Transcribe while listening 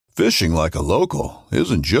Fishing like a local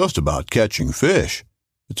isn't just about catching fish.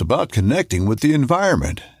 It's about connecting with the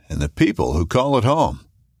environment and the people who call it home.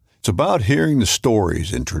 It's about hearing the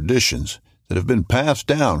stories and traditions that have been passed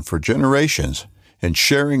down for generations and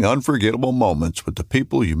sharing unforgettable moments with the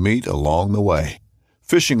people you meet along the way.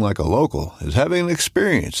 Fishing like a local is having an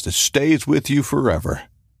experience that stays with you forever.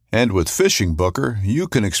 And with Fishing Booker, you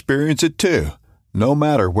can experience it too, no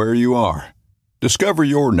matter where you are. Discover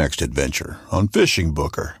your next adventure on Fishing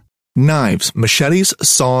Booker. Knives, machetes,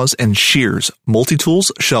 saws, and shears, multi-tools,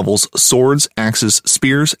 shovels, swords, axes,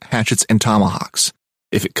 spears, hatchets, and tomahawks.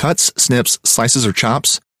 If it cuts, snips, slices, or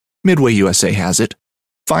chops, Midway USA has it.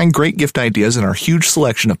 Find great gift ideas in our huge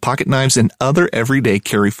selection of pocket knives and other everyday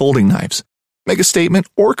carry folding knives. Make a statement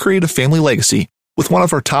or create a family legacy with one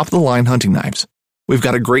of our top-of-the-line hunting knives. We've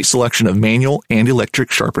got a great selection of manual and electric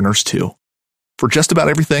sharpeners, too. For just about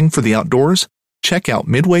everything for the outdoors, check out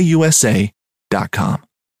MidwayUSA.com.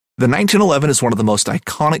 The 1911 is one of the most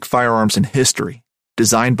iconic firearms in history.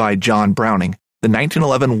 Designed by John Browning, the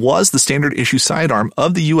 1911 was the standard issue sidearm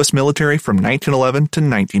of the U.S. military from 1911 to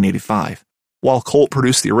 1985. While Colt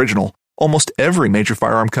produced the original, almost every major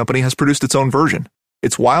firearm company has produced its own version.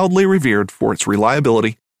 It's wildly revered for its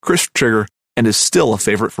reliability, crisp trigger, and is still a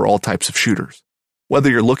favorite for all types of shooters.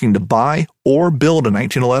 Whether you're looking to buy or build a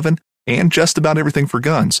 1911 and just about everything for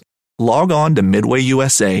guns, log on to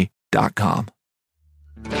MidwayUSA.com.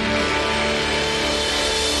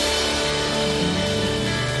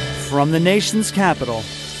 From the nation's capital,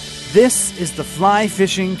 this is the Fly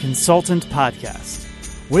Fishing Consultant Podcast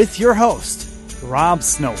with your host, Rob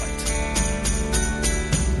Snowhite.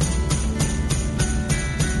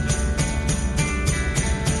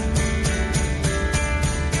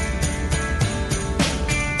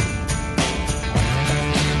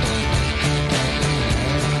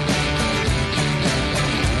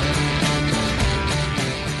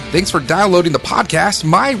 Thanks for downloading the podcast.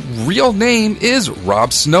 My real name is Rob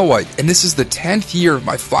Snowhite, and this is the 10th year of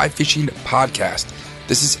my fly fishing podcast.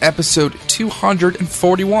 This is episode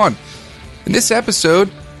 241. In this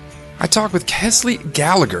episode, I talk with Kesley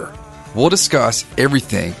Gallagher. We'll discuss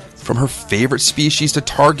everything from her favorite species to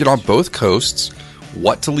target on both coasts,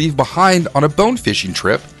 what to leave behind on a bone fishing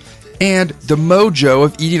trip, and the mojo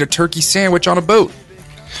of eating a turkey sandwich on a boat.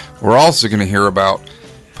 We're also going to hear about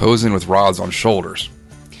posing with rods on shoulders.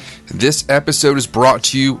 This episode is brought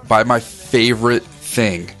to you by my favorite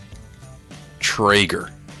thing,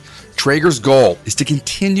 Traeger. Traeger's goal is to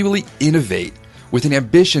continually innovate with an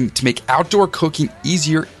ambition to make outdoor cooking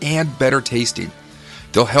easier and better tasting.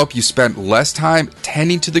 They'll help you spend less time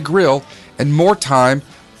tending to the grill and more time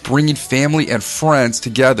bringing family and friends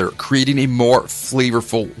together, creating a more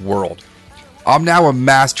flavorful world. I'm now a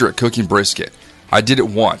master at cooking brisket. I did it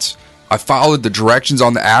once. I followed the directions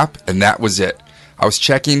on the app, and that was it. I was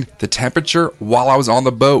checking the temperature while I was on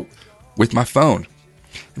the boat with my phone.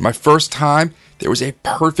 And my first time, there was a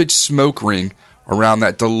perfect smoke ring around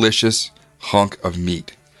that delicious hunk of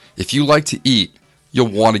meat. If you like to eat,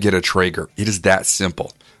 you'll want to get a Traeger. It is that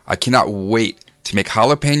simple. I cannot wait to make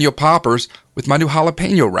jalapeno poppers with my new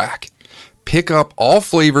jalapeno rack. Pick up all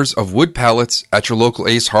flavors of wood pellets at your local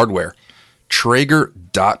Ace Hardware.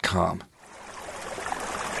 Traeger.com.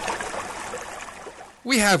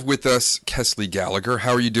 We have with us Kesley Gallagher.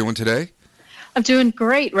 How are you doing today? I'm doing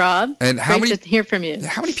great, Rob. And great to hear from you.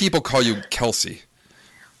 How many people call you Kelsey?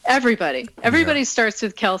 Everybody. Everybody starts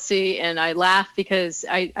with Kelsey, and I laugh because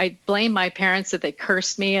I blame my parents that they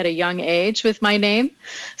cursed me at a young age with my name.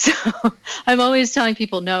 So I'm always telling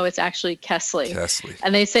people, no, it's actually Kesley. Kesley.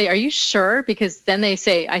 And they say, are you sure? Because then they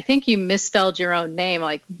say, I think you misspelled your own name. I'm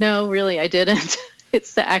like, no, really, I didn't.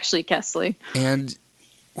 It's actually Kesley. And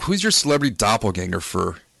who's your celebrity doppelganger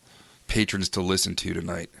for patrons to listen to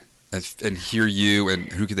tonight and hear you, and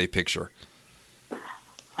who could they picture?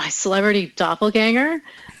 My celebrity doppelganger?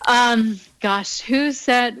 Gosh, who's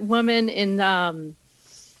that woman in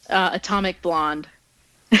Atomic Blonde?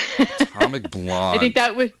 Atomic Blonde. I think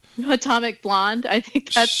that would Atomic Blonde. I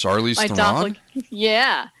think that's Charlize my Theron? doppelganger.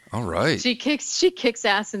 Yeah. All right. She kicks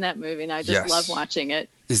ass in that movie, and I just love watching it.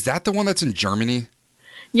 Is that the one that's in Germany?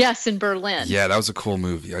 Yes, in Berlin. Yeah, that was a cool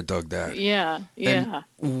movie. I dug that. Yeah. And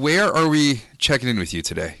where are we checking in with you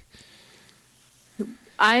today?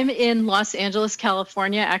 I'm in Los Angeles,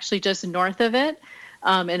 California, actually just north of it,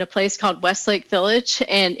 in a place called Westlake Village.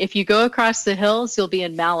 And if you go across the hills, you'll be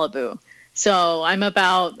in Malibu. So I'm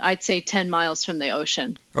about, I'd say, 10 miles from the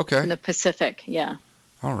ocean. Okay. In the Pacific, yeah.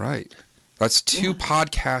 All right. That's two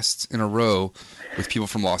podcasts in a row with people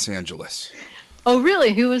from Los Angeles. Oh,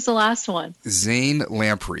 really? Who was the last one? Zane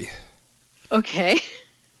Lamprey. Okay.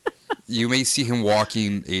 You may see him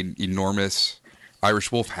walking an enormous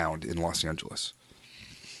Irish Wolfhound in Los Angeles.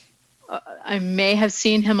 I may have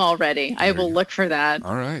seen him already. I will look for that.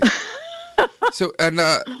 All right. So, and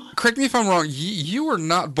correct me if I'm wrong, you were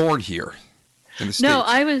not born here in the States. No,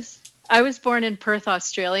 I was born in Perth,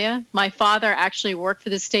 Australia. My father actually worked for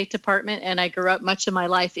the State Department, and I grew up much of my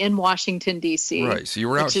life in Washington, D.C. Right, so you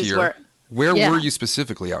were out here. Where were you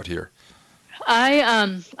specifically out here?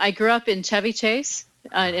 I grew up in Chevy Chase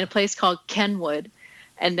in a place called Kenwood,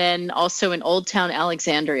 and then also in Old Town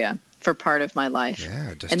Alexandria for part of my life.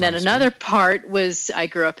 Yeah, just and then another part was I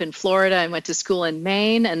grew up in Florida and went to school in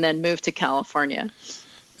Maine and then moved to California.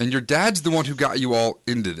 And your dad's the one who got you all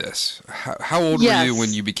into this. How old were you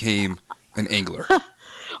when you became an angler?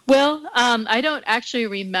 Well, I don't actually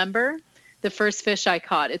remember the first fish I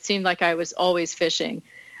caught. It seemed like I was always fishing.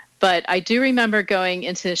 But I do remember going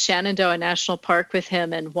into Shenandoah National Park with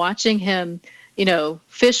him and watching him,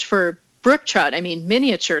 fish for brook trout,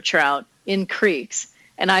 miniature trout in creeks.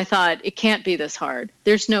 And I thought, it can't be this hard.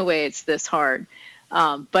 There's no way it's this hard.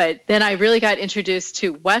 But then I really got introduced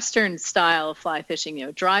to Western style of fly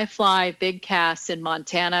fishing, dry fly, big casts in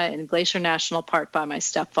Montana in Glacier National Park by my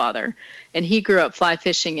stepfather. And he grew up fly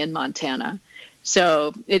fishing in Montana.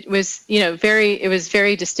 So it was,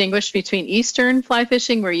 very distinguished between Eastern fly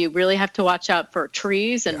fishing, where you really have to watch out for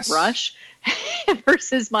trees and brush,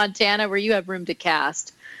 versus Montana, where you have room to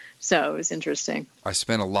cast. So it was interesting. I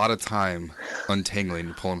spent a lot of time untangling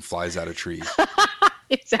and pulling flies out of trees.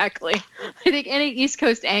 Exactly. I think any East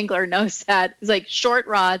Coast angler knows that. It's like short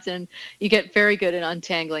rods, and you get very good at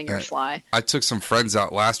untangling your fly. I took some friends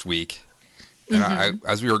out last week, and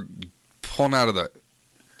as we were pulling out of the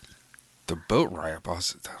boat ramp, I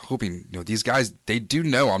was hoping, these guys, they do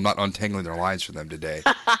know I'm not untangling their lines for them today.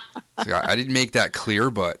 So I didn't make that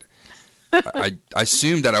clear, but I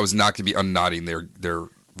assumed that I was not going to be unknotting their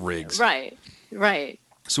rigs. Right.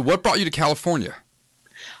 So what brought you to California?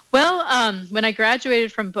 Well, when I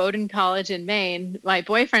graduated from Bowdoin College in Maine, my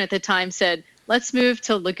boyfriend at the time said, let's move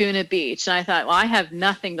to Laguna Beach. And I thought, well, I have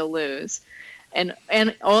nothing to lose and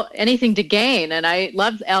anything to gain. And I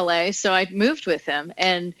loved LA, so I moved with him.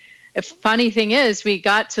 And the funny thing is, we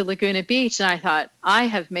got to Laguna Beach, and I thought, I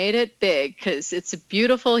have made it big because it's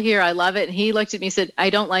beautiful here. I love it. And he looked at me and said, I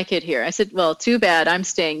don't like it here. I said, well, too bad. I'm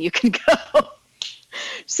staying. You can go.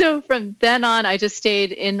 So from then on, I just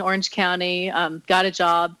stayed in Orange County, got a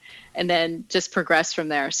job, and then just progressed from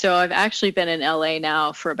there. So I've actually been in LA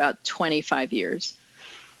now for about 25 years.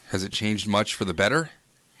 Has it changed much for the better?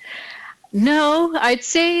 No, I'd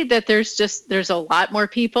say that there's a lot more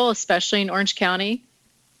people, especially in Orange County.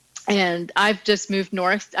 And I've just moved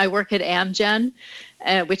north. I work at Amgen,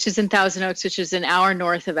 which is in Thousand Oaks, which is an hour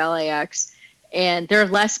north of LAX. And there are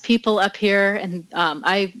less people up here. And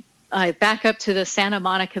I back up to the Santa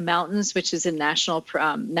Monica Mountains, which is a national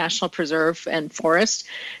preserve and forest.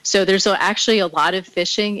 So there's actually a lot of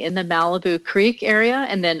fishing in the Malibu Creek area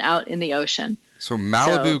and then out in the ocean. So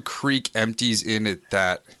Malibu Creek empties in at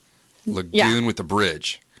that lagoon with the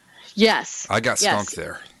bridge. Yes. I got skunked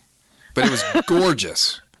there. But it was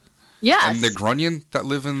gorgeous. Yes. And the grunion that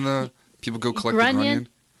live in the... People go collect the grunion?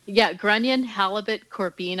 Yeah, grunion, halibut,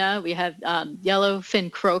 corbina. We have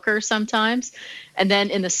yellowfin croaker sometimes. And then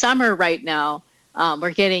in the summer right now, we're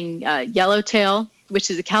getting yellowtail, which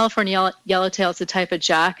is a California yellowtail. It's a type of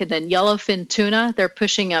jack. And then yellowfin tuna, they're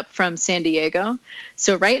pushing up from San Diego.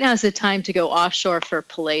 So right now is the time to go offshore for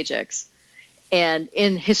pelagics. And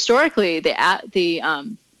historically, the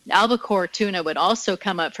albacore tuna would also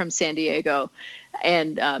come up from San Diego,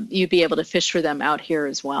 and you'd be able to fish for them out here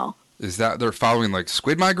as well. Is that they're following like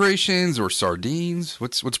squid migrations or sardines?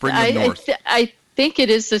 What's bringing them north? I think it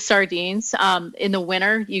is the sardines. In the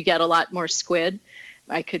winter, you get a lot more squid.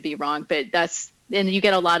 I could be wrong, but and you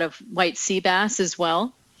get a lot of white sea bass as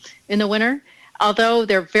well in the winter. Although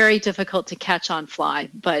they're very difficult to catch on fly,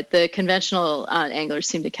 but the conventional anglers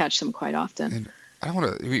seem to catch them quite often. And I don't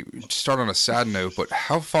want to start on a sad note, but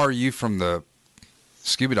how far are you from the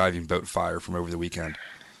scuba diving boat fire from over the weekend?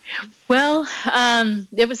 Well,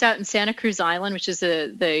 it was out in Santa Cruz Island, which is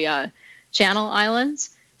the Channel Islands.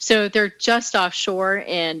 So they're just offshore,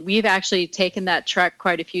 and we've actually taken that trek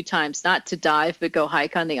quite a few times, not to dive, but go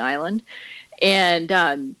hike on the island.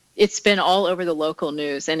 And it's been all over the local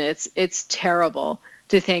news, and it's terrible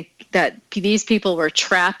to think that these people were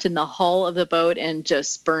trapped in the hull of the boat and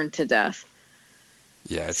just burned to death.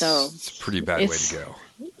 Yeah, it's a pretty bad way to go.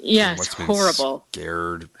 Yeah, it's horrible.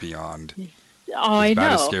 Scared beyond. Oh, I know. As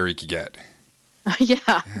bad as scary could get.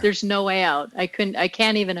 Yeah, there's no way out. I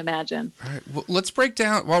can't even imagine. All right, well, let's break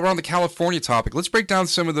down, while we're on the California topic, let's break down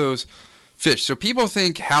some of those fish. So people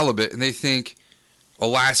think halibut, and they think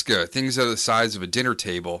Alaska, things that are the size of a dinner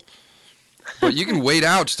table. But you can wade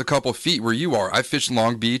out just a couple of feet where you are. I fished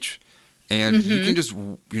Long Beach, and you can just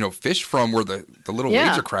fish from where the little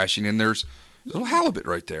waves are crashing, and there's a little halibut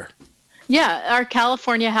right there. Yeah, our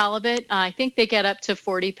California halibut, I think they get up to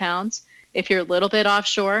 40 pounds if you're a little bit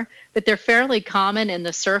offshore, but they're fairly common in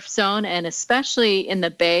the surf zone and especially in the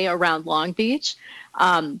bay around Long Beach.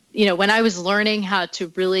 When I was learning how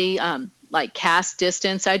to really cast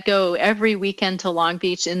distance, I'd go every weekend to Long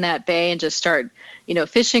Beach in that bay and just start,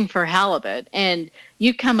 fishing for halibut. And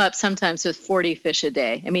you come up sometimes with 40 fish a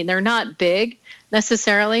day. I mean, they're not big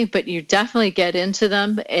necessarily, but you definitely get into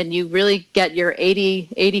them and you really get your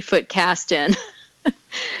 80 foot cast in.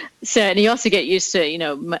 So, and you also get used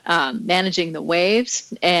to, managing the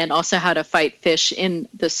waves and also how to fight fish in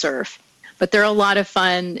the surf. But they're a lot of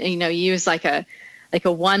fun. You use like a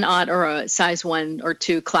 1/0 or a size 1 or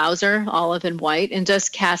 2 clouser, olive and white, and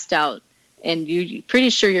just cast out. And you're pretty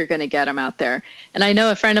sure you're going to get them out there. And I know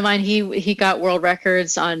a friend of mine, he got world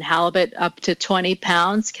records on halibut up to 20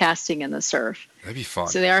 pounds casting in the surf. That'd be fun.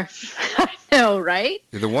 So they are, I know, right?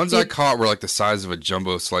 Yeah, the ones I caught were like the size of a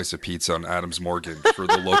jumbo slice of pizza on Adams Morgan for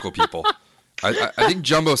the local people. I think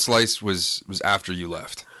jumbo slice was after you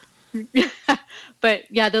left. But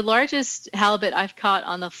yeah, the largest halibut I've caught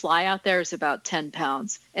on the fly out there is about 10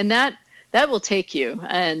 pounds. And that will take you.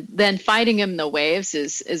 And then fighting him in the waves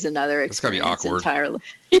is another experience. It's gotta be awkward. Entirely.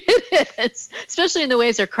 It is, especially when the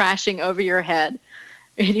waves are crashing over your head.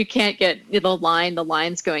 And you can't get the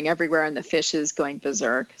line's going everywhere and the fish is going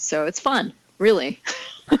berserk. So it's fun, really.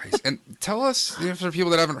 Nice. And tell us, for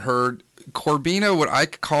people that haven't heard, Corbina, what I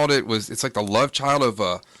called it was, it's like the love child of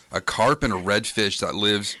a carp and a redfish that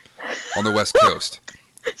lives on the West Coast.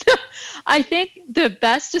 I think the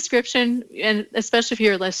best description, and especially for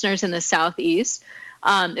your listeners in the Southeast,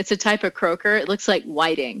 it's a type of croaker. It looks like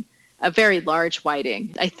whiting, a very large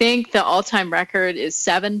whiting. I think the all-time record is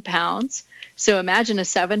 7 pounds. So imagine a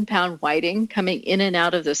 7-pound whiting coming in and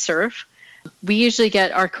out of the surf. We usually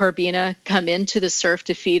get our Corbina come into the surf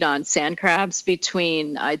to feed on sand crabs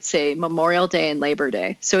between, I'd say, Memorial Day and Labor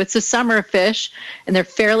Day. So it's a summer fish, and they're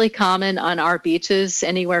fairly common on our beaches,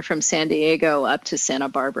 anywhere from San Diego up to Santa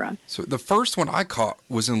Barbara. So the first one I caught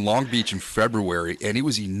was in Long Beach in February, and it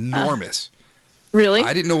was enormous. Really?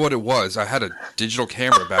 I didn't know what it was. I had a digital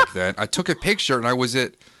camera back then. I took a picture, and I was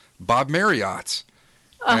at Bob Marriott's.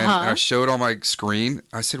 And I showed on my screen.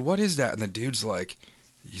 I said, "What is that?" And the dude's like,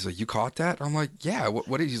 he's like, "You caught that?" I'm like, "Yeah."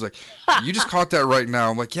 What is? He's like, "You just caught that right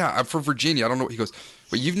now." I'm like, "Yeah, I'm from Virginia. I don't know." He goes,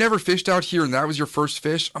 "But you've never fished out here, and that was your first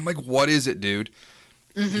fish?" I'm like, "What is it, dude?"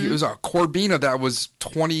 It was a Corbina that was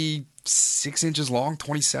 26 inches long,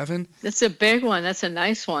 27. That's a big one. That's a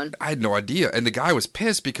nice one. I had no idea. And the guy was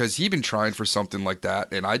pissed because he'd been trying for something like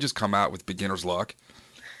that, and I just come out with beginner's luck.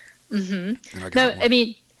 I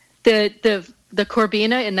mean, the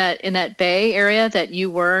Corbina in that bay area that you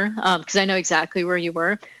were, because I know exactly where you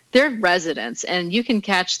were, they're residents, and you can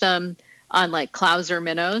catch them on like clouser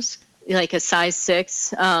minnows, like a size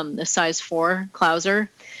 6, a size 4 clouser.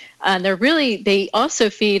 And they also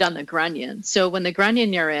feed on the grunion. So when the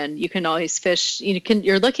grunion you're in, you can always fish.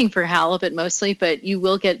 You're looking for halibut mostly, but you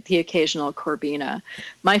will get the occasional Corbina.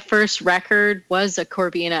 My first record was a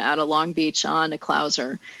Corbina out of Long Beach on a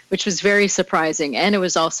clouser, which was very surprising. And it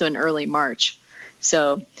was also in early March.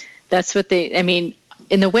 So that's what in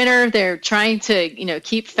the winter, they're trying to,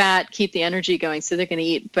 keep fat, keep the energy going. So they're going to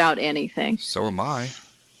eat about anything. So am I.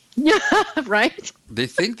 Yeah, right? They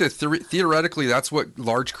think that theoretically that's what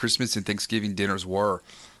large Christmas and Thanksgiving dinners were,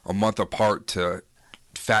 a month apart to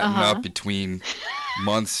fatten up between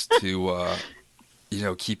months to,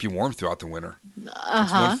 keep you warm throughout the winter.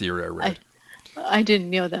 That's one theory I read. I didn't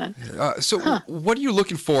know that. What are you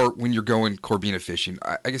looking for when you're going Corbina fishing?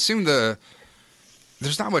 I assume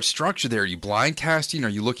there's not much structure there. Are you blind casting? Are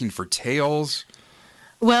you looking for tails?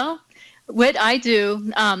 Well, what I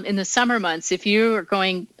do in the summer months, if you are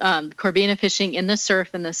going Corbina fishing in the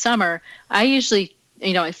surf in the summer, I usually,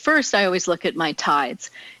 at first I always look at my tides.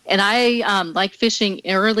 And I like fishing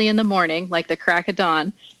early in the morning, like the crack of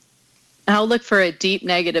dawn. I'll look for a deep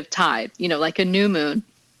negative tide, like a new moon.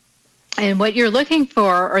 And what you're looking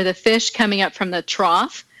for are the fish coming up from the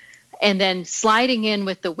trough and then sliding in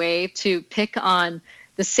with the wave to pick on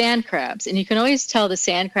the sand crabs. And you can always tell the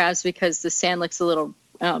sand crabs because the sand looks a little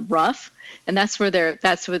rough, and that's where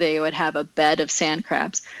they would have a bed of sand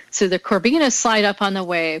crabs. So the Corbina slide up on the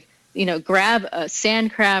wave, grab a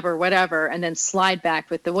sand crab or whatever, and then slide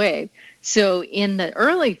back with the wave. So in the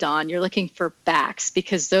early dawn, you're looking for backs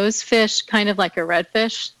because those fish, kind of like a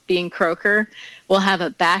redfish, being croaker, will have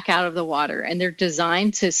a back out of the water, and they're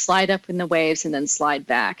designed to slide up in the waves and then slide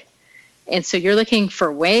back. And so you're looking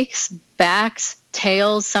for wakes, backs,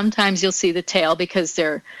 tails. Sometimes you'll see the tail because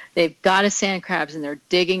they've got a sand crabs and they're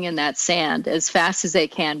digging in that sand as fast as they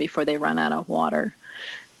can before they run out of water.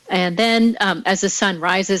 And then as the sun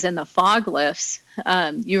rises and the fog lifts,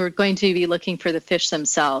 you're going to be looking for the fish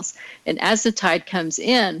themselves. And as the tide comes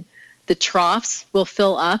in, the troughs will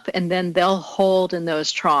fill up and then they'll hold in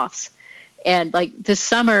those troughs. And like this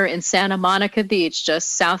summer in Santa Monica Beach,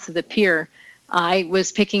 just south of the pier, I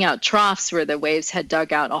was picking out troughs where the waves had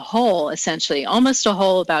dug out a hole, essentially, almost a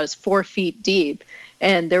hole about 4 feet deep.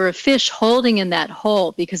 And there were fish holding in that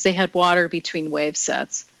hole because they had water between wave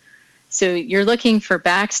sets. So you're looking for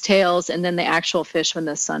backs, tails, and then the actual fish when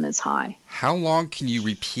the sun is high. How long can you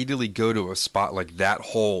repeatedly go to a spot like that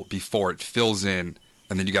hole before it fills in,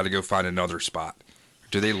 and then you got to go find another spot?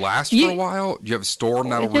 Do they last for a while? Do you have a storm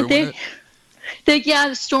that'll ruin it?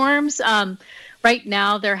 Yeah, storms. Right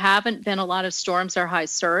now, there haven't been a lot of storms or high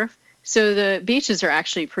surf, so the beaches are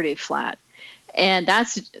actually pretty flat. And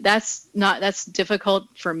that's difficult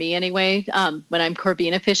for me anyway when I'm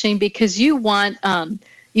Corbina fishing, because you want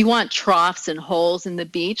troughs and holes in the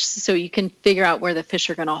beach so you can figure out where the fish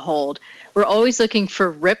are going to hold. We're always looking for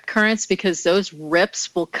rip currents because those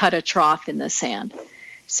rips will cut a trough in the sand.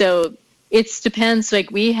 So it depends. Like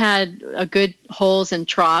we had a good holes and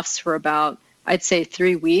troughs for about, I'd say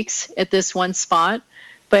 3 weeks at this one spot.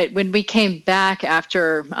 But when we came back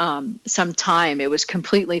after some time, it was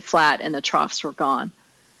completely flat and the troughs were gone.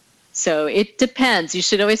 So it depends. You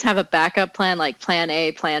should always have a backup plan, like plan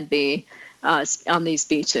A, plan B, on these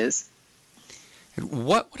beaches.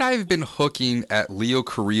 What would I have been hooking at Leo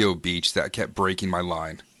Carrillo Beach that kept breaking my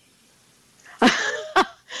line?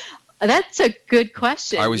 That's a good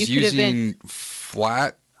question. I was using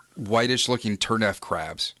flat, whitish-looking turneff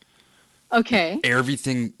crabs. Okay.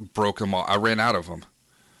 Everything broke them all. I ran out of them.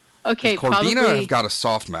 Okay, Corbina have got a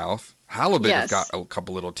soft mouth. Halibut have Yes. got a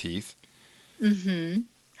couple little teeth. Mm-hmm.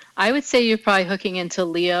 I would say you're probably hooking into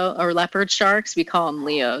Leo or leopard sharks. We call them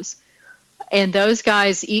Leos. And those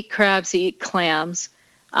guys eat crabs, eat clams.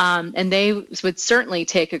 And they would certainly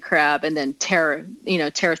take a crab and then tear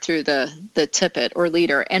through the tippet or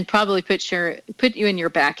leader and probably put you in your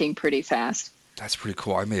backing pretty fast. That's pretty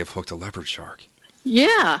cool. I may have hooked a leopard shark.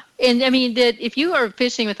 Yeah. And I mean, if you are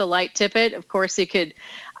fishing with a light tippet, of course you could,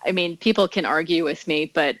 I mean, people can argue with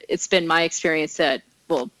me, but it's been my experience that,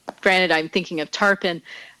 well, granted, I'm thinking of tarpon,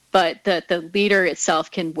 but the leader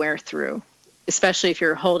itself can wear through, especially if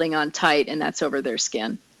you're holding on tight and that's over their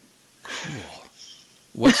skin. Cool.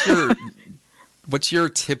 What's your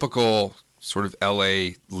typical sort of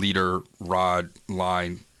LA leader rod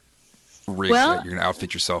line rig that you're going to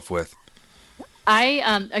outfit yourself with?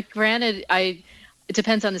 It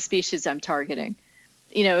depends on the species I'm targeting.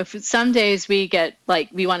 You know, if some days we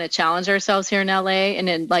want to challenge ourselves here in LA, and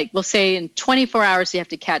then we'll say in 24 hours you have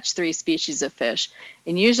to catch 3 species of fish.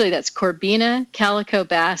 And usually that's Corbina, calico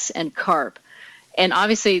bass, and carp. And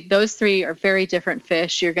obviously those 3 are very different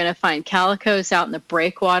fish. You're going to find calicos out in the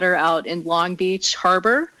breakwater out in Long Beach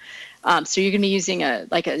Harbor. So you're going to be using a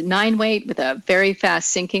 9-weight with a very fast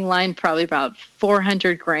sinking line, probably about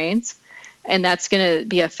 400 grains. And that's going to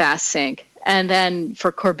be a fast sink. And then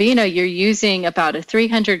for Corbina, you're using about a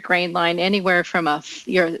 300 grain line, anywhere from a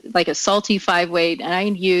salty 5-weight, and I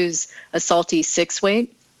use a salty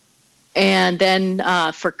 6-weight. And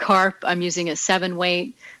then for carp, I'm using a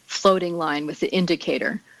 7-weight floating line with the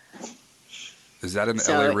indicator. Is that in the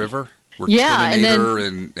LA River? Where yeah, Terminator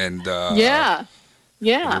and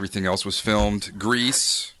everything else was filmed.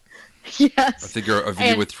 Grease. Yes. I think a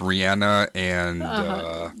video with Rihanna and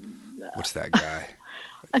what's that guy?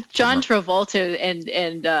 John Travolta,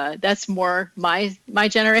 and that's more my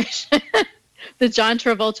generation. The John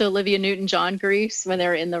Travolta, Olivia Newton-John Grease when they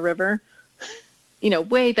were in the river,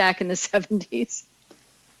 way back in the 70s.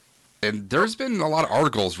 And there's been a lot of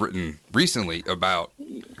articles written recently about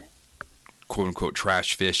quote-unquote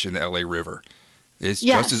trash fish in the LA River. It's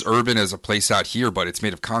just as urban as a place out here, but it's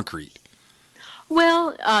made of concrete.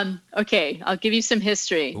 Well, okay, I'll give you some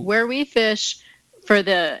history. Ooh. Where we fish for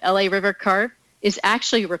the LA River carp is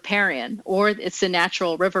actually riparian, or it's the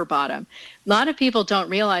natural river bottom. A lot of people don't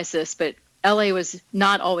realize this, but LA was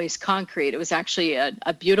not always concrete. It was actually a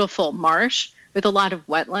beautiful marsh with a lot of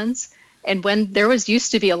wetlands. And when there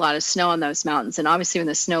used to be a lot of snow on those mountains, and obviously when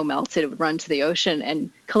the snow melted, it would run to the ocean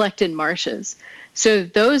and collect in marshes. So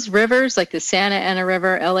those rivers, like the Santa Ana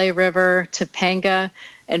River, LA River, Topanga,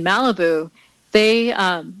 and Malibu,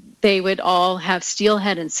 they would all have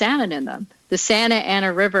steelhead and salmon in them. The Santa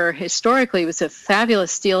Ana River historically was a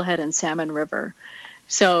fabulous steelhead and salmon river.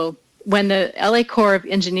 So when the LA Corps of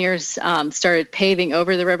Engineers started paving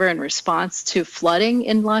over the river in response to flooding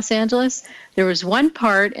in Los Angeles, there was one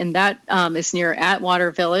part, and that is near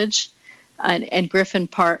Atwater Village and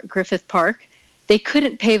Griffith Park. They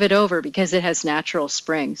couldn't pave it over because it has natural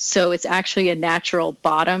springs. So it's actually a natural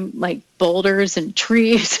bottom, like boulders and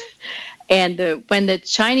trees. And when the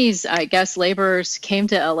Chinese, I guess, laborers came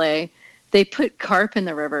to LA, they put carp in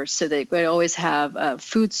the river so they would always have a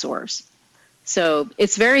food source. So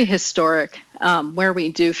it's very historic where we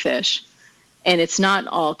do fish. And it's not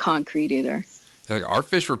all concrete either. Like our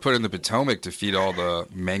fish were put in the Potomac to feed all the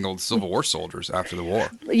mangled Civil War soldiers after the war.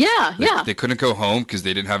 Yeah, They couldn't go home because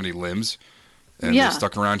they didn't have any limbs. And they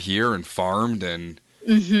stuck around here and farmed, and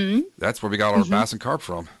that's where we got our bass and carp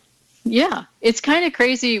from. Yeah, it's kind of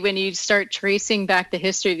crazy when you start tracing back the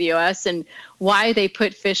history of the U.S. and why they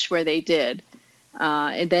put fish where they did.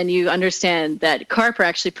 And then you understand that carp are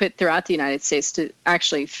actually put throughout the United States to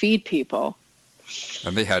actually feed people.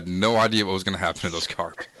 And they had no idea what was going to happen to those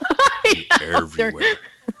carp. Everywhere.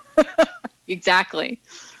 Exactly.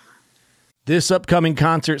 This upcoming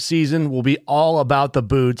concert season will be all about the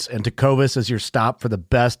boots, and Tecovas is your stop for the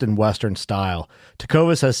best in Western style.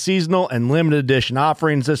 Tecovas has seasonal and limited edition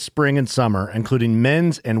offerings this spring and summer, including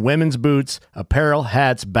men's and women's boots, apparel,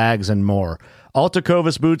 hats, bags, and more. All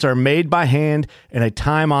Tecovas boots are made by hand in a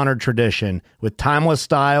time-honored tradition with timeless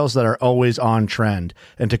styles that are always on trend.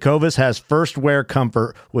 And Tecovas has first wear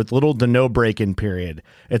comfort with little to no break-in period.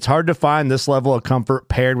 It's hard to find this level of comfort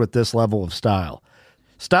paired with this level of style.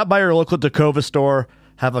 Stop by your local Tecovas store,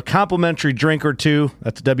 have a complimentary drink or two,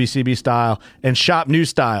 that's WCB style, and shop new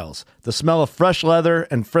styles. The smell of fresh leather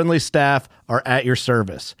and friendly staff are at your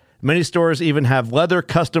service. Many stores even have leather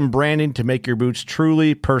custom branding to make your boots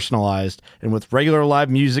truly personalized. And with regular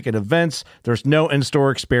live music and events, there's no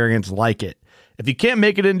in-store experience like it. If you can't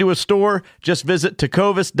make it into a store, just visit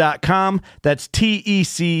tecovas.com. That's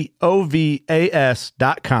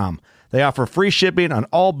TECOVAS.com. They offer free shipping on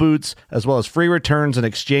all boots, as well as free returns and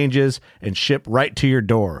exchanges, and ship right to your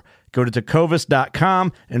door. Go to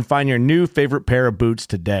tecovas.com and find your new favorite pair of boots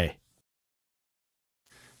today.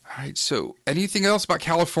 All right, so anything else about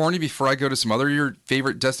California before I go to some other of your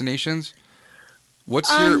favorite destinations?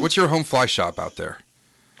 What's your home fly shop out there?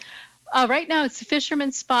 Right now it's the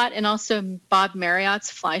Fisherman's Spot and also Bob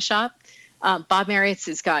Marriott's Fly Shop. Bob Marriott's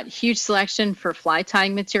has got huge selection for fly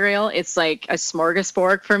tying material. It's like a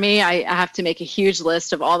smorgasbord for me. I have to make a huge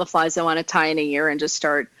list of all the flies I want to tie in a year and just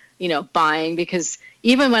start, buying, because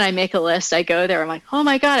even when I make a list, I go there, I'm like, oh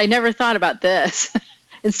my God, I never thought about this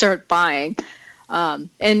and start buying.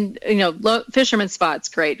 Fisherman's Spot's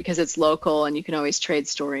great because it's local and you can always trade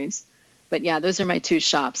stories. But yeah, those are my two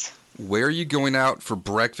shops. Where are you going out for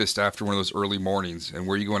breakfast after one of those early mornings, and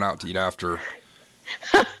where are you going out to eat after?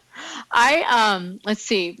 Let's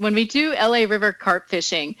see. When we do LA River carp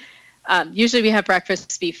fishing, usually we have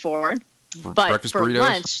breakfast before, but breakfast for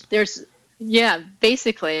burritos? lunch,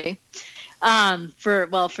 basically,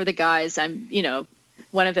 for the guys, I'm,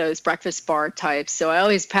 one of those breakfast bar types. So I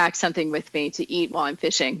always pack something with me to eat while I'm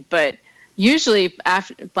fishing, but usually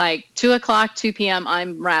after like 2 p.m.,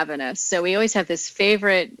 I'm ravenous. So we always have this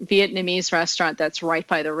favorite Vietnamese restaurant that's right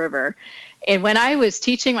by the river. And when I was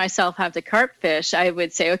teaching myself how to carp fish, I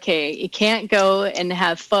would say, okay, you can't go and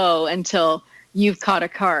have pho until you've caught a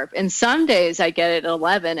carp. And some days I get it at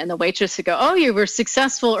 11 and the waitress would go, oh, you were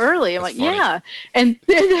successful early. I'm That's like, funny. yeah. And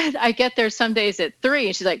then I get there some days at 3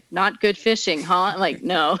 and she's like, not good fishing, huh? I'm like,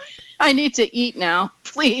 no, I need to eat now,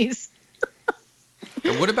 please.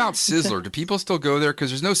 And what about Sizzler? Do people still go there? Because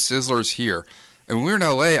there's no Sizzlers here. And when we were in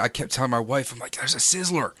LA, I kept telling my wife, I'm like, there's a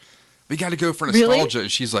Sizzler. We got to go for nostalgia. Really?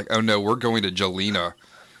 And she's like, oh, no, we're going to Jelena.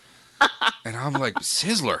 And I'm like,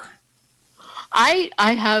 Sizzler. I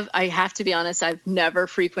have to be honest, I've never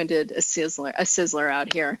frequented a Sizzler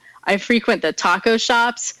out here. I frequent the taco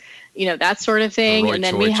shops, that sort of thing. Roy and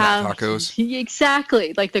then Choi we have tacos.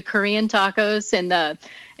 Exactly, like the Korean tacos and the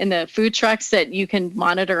food trucks that you can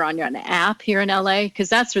monitor on your app here in LA, because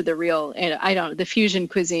that's where the real, the fusion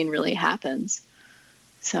cuisine really happens.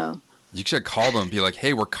 So You should call them and be like,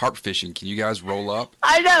 hey, we're carp fishing. Can you guys roll up?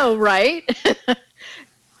 I know, right?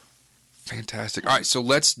 Fantastic. All right, so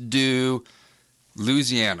let's do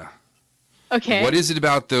Louisiana. Okay. What is it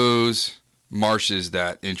about those marshes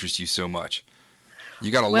that interest you so much?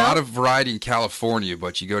 You got a lot of variety in California,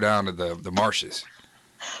 but you go down to the marshes.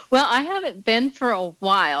 Well, I haven't been for a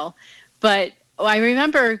while, but I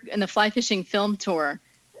remember in the fly fishing film tour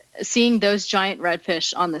seeing those giant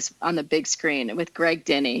redfish on the big screen with Greg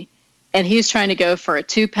Denny, and he's trying to go for a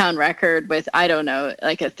 2-pound record with,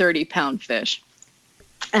 like a 30-pound fish.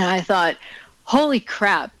 And I thought, holy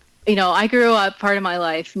crap, I grew up part of my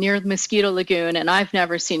life near the Mosquito Lagoon, and I've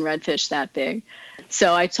never seen redfish that big.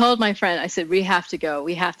 So I told my friend, I said, we have to go.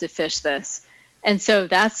 We have to fish this. And so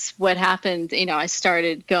that's what happened. I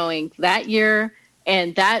started going that year.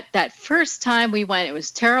 And that first time we went, it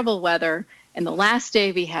was terrible weather. And the last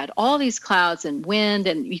day we had all these clouds and wind,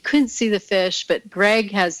 and you couldn't see the fish. But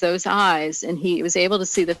Greg has those eyes, and he was able to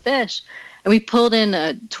see the fish. And we pulled in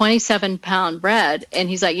a 27-pound red, and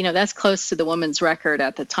he's like, that's close to the woman's record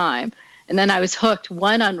at the time. And then I was hooked,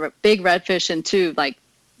 one on big redfish, and two,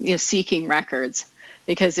 seeking records,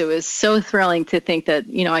 because it was so thrilling to think that,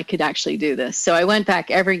 I could actually do this. So I went back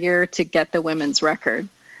every year to get the women's record.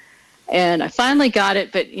 And I finally got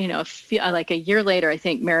it, but, like a year later, I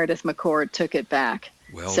think Meredith McCord took it back.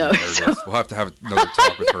 Well, Meredith, we'll have to have another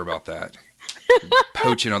talk with her about that.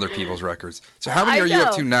 Poaching other people's records. So how many are you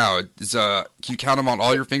up to now? Can you count them on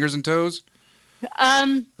all your fingers and toes?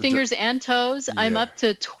 Fingers and toes. Yeah. I'm up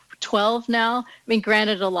to 12 now. I mean,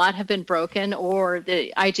 granted, a lot have been broken, or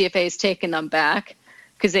the IGFA has taken them back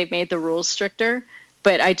because they've made the rules stricter.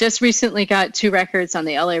 But I just recently got 2 records on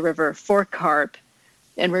the LA River for carp.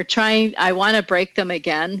 And I want to break them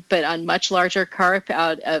again, but on much larger carp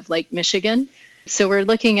out of Lake Michigan. So we're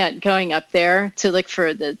looking at going up there to look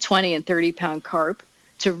for the 20 and 30-pound carp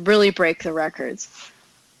to really break the records.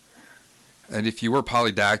 And if you were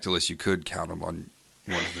polydactylous, you could count them on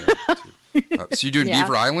one of them. So you're doing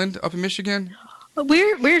Beaver Island up in Michigan?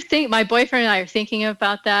 My boyfriend and I are thinking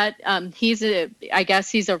about that. He's a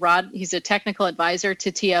technical advisor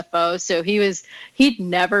to TFO. So he'd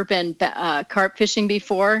never been carp fishing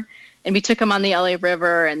before. And we took him on the LA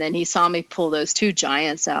River, and then he saw me pull those 2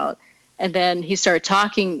 giants out. And then he started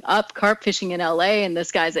talking up carp fishing in LA, and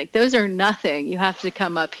this guy's like, those are nothing. You have to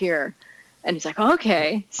come up here. And he's like,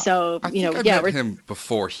 okay. So, I met him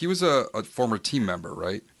before. He was a former team member,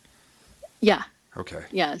 right? Yeah. Okay.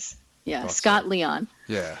 Yes. Yeah. Scott Leon.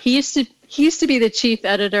 Yeah. He used to be the chief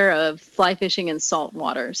editor of Fly Fishing in Salt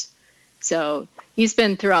Waters. So he's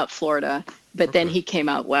been throughout Florida, but then he came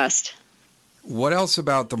out west. What else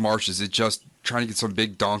about the marsh? Is it just trying to get some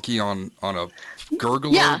big donkey on a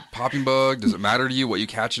gurgler, popping bug? Does it matter to you what you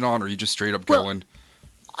catch it on, or are you just straight up going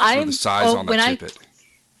for the size on that tippet?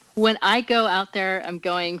 When I go out there, I'm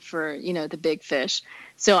going for, the big fish.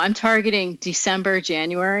 So I'm targeting December,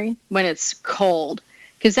 January, when it's cold.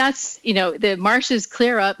 Because that's, the marshes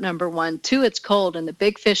clear up, number one. 2, it's cold, and the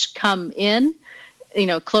big fish come in,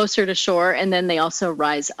 closer to shore, and then they also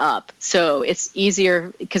rise up. So it's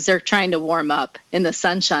easier because they're trying to warm up in the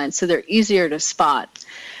sunshine, so they're easier to spot.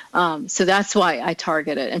 So that's why I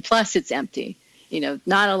target it. And plus, it's empty.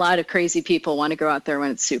 Not a lot of crazy people want to go out there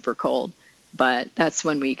when it's super cold, but that's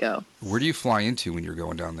when we go. Where do you fly into when you're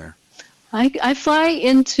going down there? I fly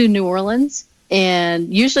into New Orleans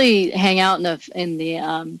and usually hang out in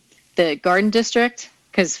the Garden District,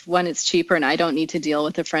 because one, it's cheaper and I don't need to deal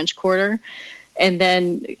with the French Quarter. And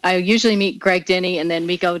then I usually meet Greg Denny, and then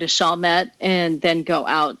we go to Chalmette and then go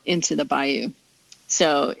out into the bayou.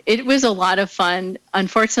 So it was a lot of fun.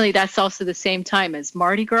 Unfortunately, that's also the same time as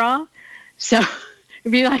Mardi Gras. So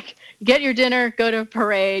it'd be like, get your dinner, go to a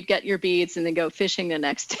parade, get your beads, and then go fishing the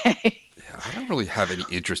next day. Yeah, I don't really have any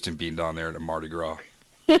interest in being down there at a Mardi Gras.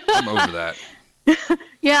 I'm over that.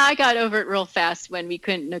 Yeah, I got over it real fast when we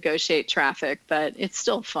couldn't negotiate traffic, but it's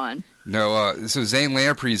still fun. No, so Zane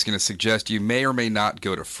Lamprey is going to suggest you may or may not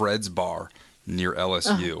go to Fred's Bar near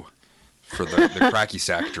LSU for the cracky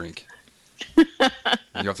sack drink. You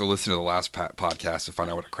have to listen to the last podcast to find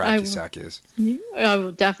out what a cracky sack is. I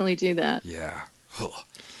will definitely do that. Yeah.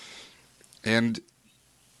 And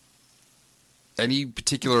any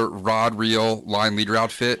particular rod, reel, line, leader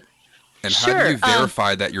outfit? And how do you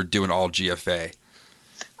verify that you're doing all GFA?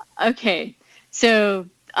 Okay. So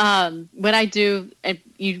what I do,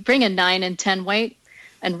 you bring a 9 and 10 weight,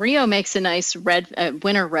 and Rio makes a nice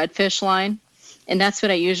winter redfish line. And that's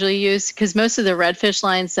what I usually use, because most of the redfish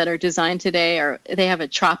lines that are designed today they have a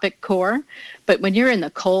tropic core. But when you're in the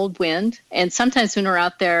cold wind, and sometimes when we're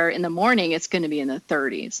out there in the morning, it's going to be in the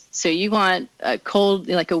 30s. So you want a cold,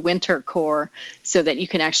 like a winter core, so that you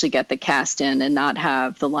can actually get the cast in and not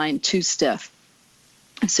have the line too stiff.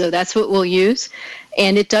 So that's what we'll use.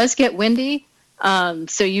 And it does get windy.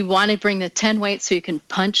 So you want to bring the 10 weight so you can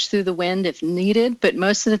punch through the wind if needed. But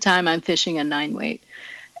most of the time I'm fishing a 9 weight.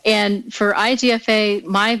 And for IGFA,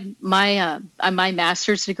 my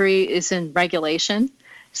master's degree is in regulation.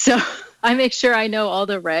 So I make sure I know all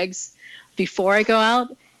the regs before I go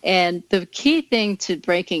out. And the key thing to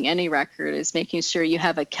breaking any record is making sure you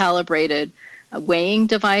have a calibrated weighing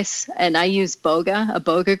device. And I use a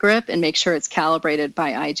Boga grip, and make sure it's calibrated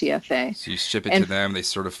by IGFA. So you ship it to them, they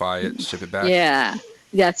certify it, ship it back? Yeah.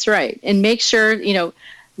 That's right. And make sure,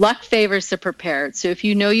 luck favors the prepared. So if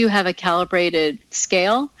you know you have a calibrated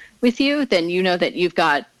scale with you, then you know that you've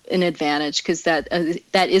got an advantage because that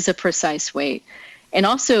is a precise weight. And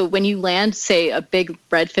also when you land, say, a big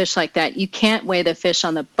redfish like that, you can't weigh the fish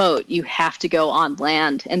on the boat. You have to go on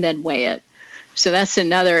land and then weigh it. So that's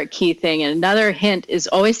another key thing. And another hint is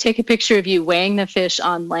always take a picture of you weighing the fish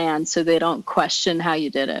on land so they don't question how you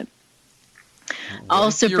did it.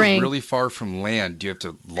 If you're really far from land, do you have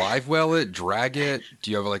to live well it, drag it? Do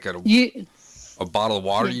you have like a bottle of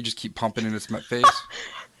water you just keep pumping in its face?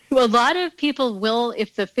 Well, a lot of people will,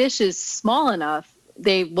 if the fish is small enough,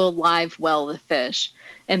 they will live well the fish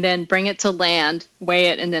and then bring it to land, weigh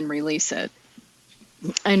it, and then release it.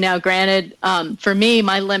 And now, granted, for me,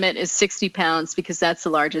 my limit is 60 pounds because that's the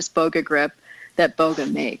largest boga grip that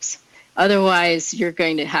boga makes. Otherwise, you're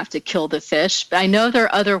going to have to kill the fish. But I know there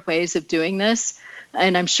are other ways of doing this,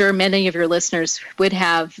 and I'm sure many of your listeners would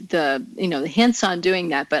have the hints on doing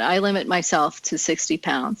that, but I limit myself to 60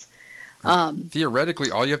 pounds.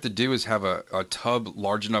 Theoretically, all you have to do is have a tub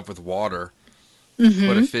large enough with water,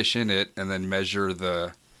 put a fish in it, and then measure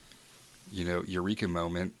the, eureka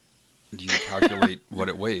moment. You calculate what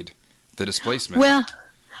it weighed, the displacement.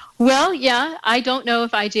 Well, yeah. I don't know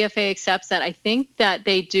if IGFA accepts that. I think that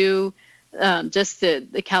they do just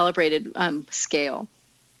the calibrated scale.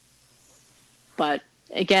 But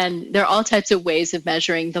again, there are all types of ways of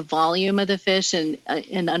measuring the volume of the fish and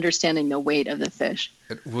understanding the weight of the fish.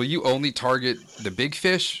 Will you only target the big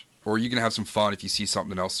fish, or are you going to have some fun if you see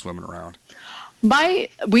something else swimming around? My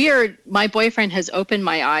boyfriend has opened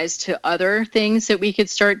my eyes to other things that we could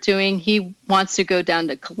start doing. He wants to go down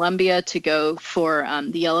to Colombia to go for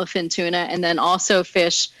the yellowfin tuna, and then also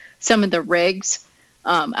fish some of the rigs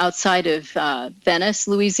outside of Venice,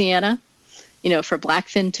 Louisiana, for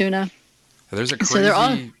blackfin tuna. There's a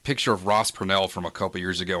crazy picture of Ross Purnell from a couple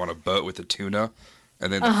years ago on a boat with a tuna,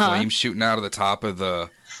 and then the flames shooting out of the top of the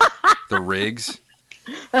rigs.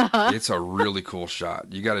 It's a really cool shot.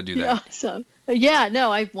 You got to do that. Awesome. Yeah,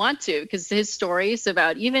 no, I want to, because his stories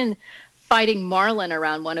about even fighting marlin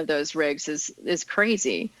around one of those rigs is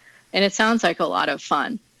crazy, and it sounds like a lot of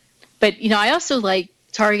fun. But I also like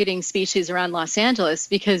targeting species around Los Angeles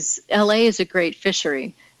because LA is a great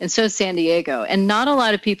fishery, and so is San Diego. And not a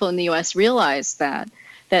lot of people in the U.S. realize that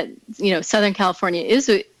Southern California is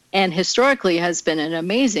and historically has been an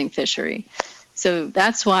amazing fishery. So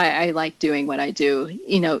that's why I like doing what I do,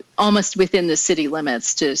 almost within the city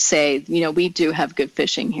limits to say, we do have good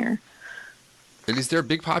fishing here. And is there a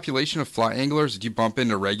big population of fly anglers? Did you bump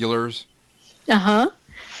into regulars?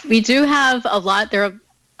 We do have a lot. There are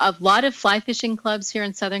a lot of fly fishing clubs here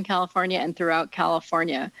in Southern California and throughout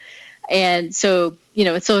California. And so,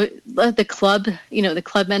 it's the club, the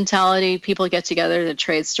club mentality, people get together to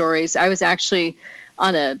trade stories. I was actually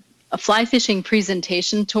on a fly fishing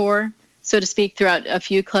presentation tour, so to speak, throughout a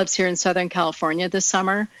few clubs here in Southern California this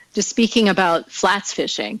summer, just speaking about flats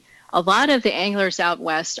fishing. A lot of the anglers out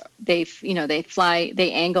west, they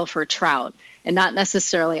angle for trout and not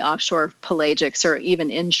necessarily offshore pelagics or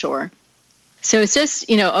even inshore. So it's just,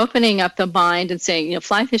 opening up the mind and saying,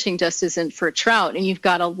 fly fishing just isn't for trout, and you've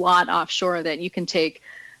got a lot offshore that you can take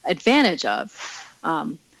advantage of.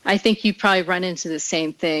 I think you probably run into the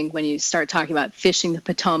same thing when you start talking about fishing the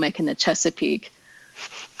Potomac and the Chesapeake.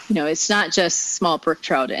 It's not just small brook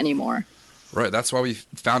trout anymore. Right. That's why we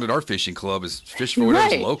founded our fishing club, is fish for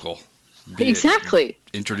whatever's local. Exactly.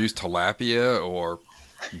 Introduce tilapia or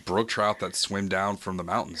brook trout that swim down from the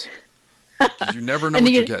mountains. You never know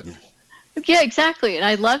what you're getting. Yeah, exactly. And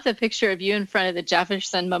I love the picture of you in front of the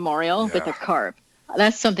Jefferson Memorial with the carp.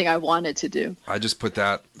 That's something I wanted to do. I just put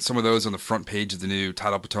some of those on the front page of the new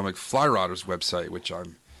Tidal Potomac Fly Rodders website, which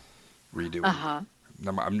I'm redoing.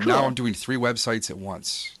 Now I'm doing 3 websites at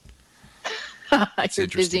once. You're a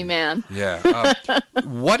busy man. Yeah.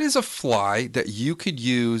 What is a fly that you could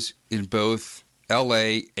use in both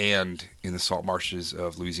LA and in the salt marshes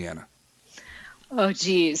of Louisiana? Oh,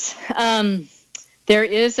 geez. There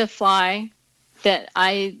is a fly that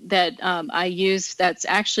I use that's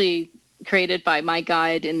actually created by my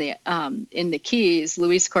guide in the Keys,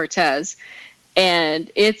 Luis Cortez, and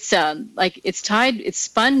it's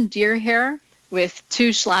spun deer hair with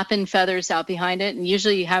 2 schlappen feathers out behind it, and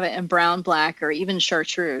usually you have it in brown, black, or even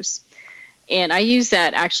chartreuse. And I use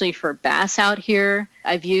that actually for bass out here.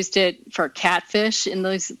 I've used it for catfish in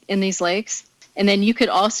these lakes. And then you could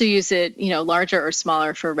also use it, larger or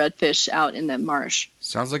smaller for redfish out in the marsh.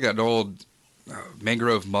 Sounds like an old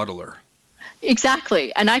mangrove muddler.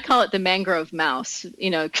 Exactly. And I call it the mangrove mouse,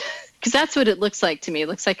 because that's what it looks like to me. It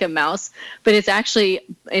looks like a mouse, but it's actually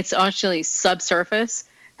subsurface.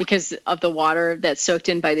 because of the water that's soaked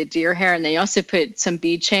in by the deer hair. And they also put some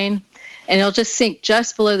bead chain, and it'll just sink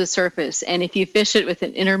just below the surface. And if you fish it with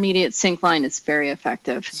an intermediate sink line, it's very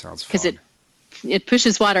effective. Sounds fun. Because it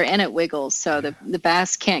pushes water and it wiggles, so the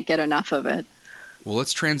bass can't get enough of it. Well,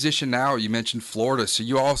 let's transition now. You mentioned Florida, so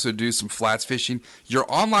you also do some flats fishing. Your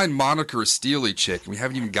online moniker is Steely Chick, and we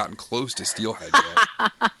haven't even gotten close to steelhead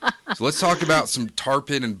yet. So let's talk about some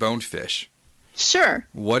tarpon and bonefish. Sure.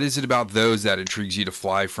 What is it about those that intrigues you to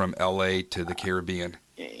fly from LA to the Caribbean?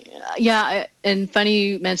 Yeah, and funny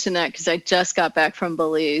you mentioned that because I just got back from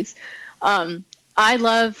Belize. I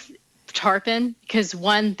love tarpon because,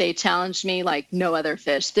 one, they challenged me like no other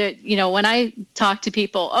fish. When I talk to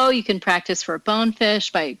people, you can practice for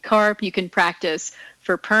bonefish by carp, you can practice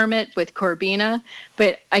for permit with corbina,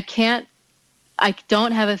 but I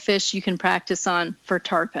don't have a fish you can practice on for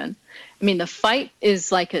tarpon. I mean, the fight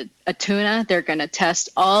is like a tuna. They're going to test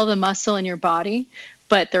all the muscle in your body,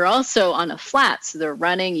 but they're also on a flat, so they're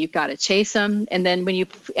running. You've got to chase them. And then when you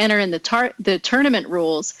enter in the tournament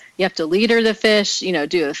rules, you have to leader the fish,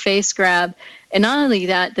 do a face grab. And not only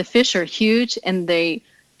that, the fish are huge, and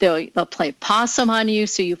they'll play possum on you,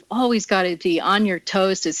 so you've always got to be on your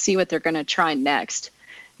toes to see what they're going to try next.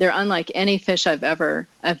 They're unlike any fish I've ever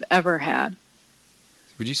had.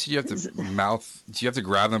 Would you say you have to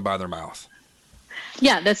grab them by their mouth?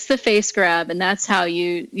 Yeah, that's the face grab, and that's how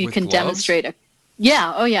you can gloves? demonstrate a.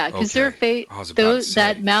 Yeah, because Okay.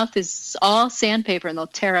 that mouth is all sandpaper, and they'll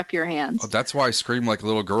tear up your hands. Oh, that's why I scream like a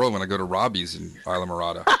little girl when I go to Robbie's in Isla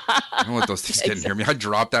Morada. I don't let those things get near me. I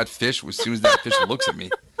drop that fish as soon as that fish looks at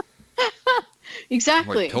me.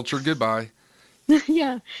 Exactly. I'm like, Pilchard, goodbye.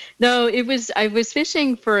 Yeah. No, I was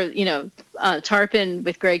fishing for, tarpon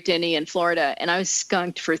with Greg Denny in Florida, and I was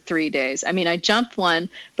skunked for 3 days. I mean, I jumped one,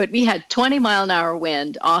 but we had 20-mile-an-hour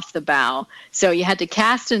wind off the bow. So you had to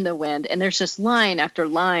cast in the wind, and there's just line after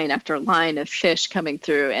line after line of fish coming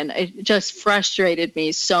through. And it just frustrated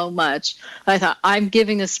me so much. I thought, I'm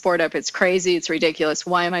giving this sport up. It's crazy. It's ridiculous.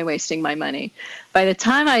 Why am I wasting my money? By the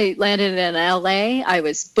time I landed in LA, I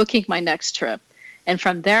was booking my next trip. And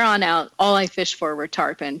from there on out, all I fished for were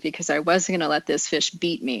tarpon because I wasn't going to let this fish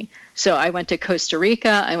beat me. So I went to Costa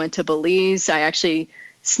Rica. I went to Belize. I actually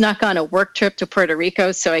snuck on a work trip to Puerto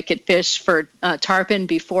Rico so I could fish for tarpon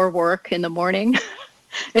before work in the morning.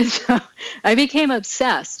 And so I became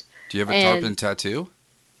obsessed. Do you have a tarpon tattoo?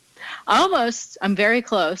 Almost. I'm very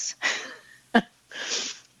close.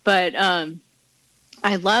 But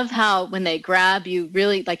I love how when they grab you,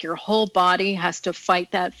 really like your whole body has to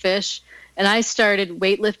fight that fish. And I started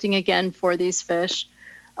weightlifting again for these fish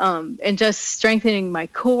and just strengthening my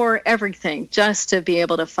core, everything, just to be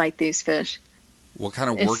able to fight these fish. What kind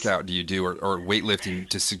of workout do you do or weightlifting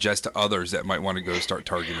to suggest to others that might want to go start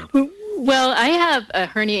targeting? Well, I have a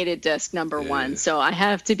herniated disc, number one, so I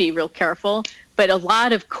have to be real careful. But a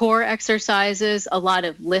lot of core exercises, a lot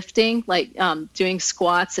of lifting, like doing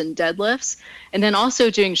squats and deadlifts, and then also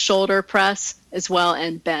doing shoulder press as well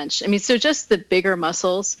and bench. I mean, so just the bigger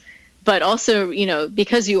muscles. But also,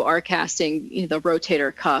 because you are casting the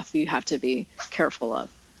rotator cuff, you have to be careful of.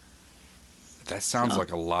 That sounds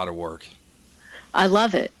like a lot of work. I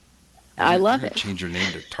love it. I love it. Change your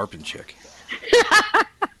name to Tarpon Chick.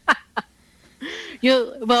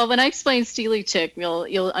 Well, when I explain Steely Chick,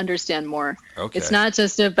 you'll understand more. Okay. It's not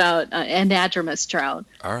just about anadromous trout.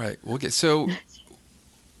 All right. So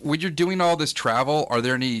when you're doing all this travel, are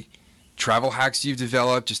there any travel hacks you've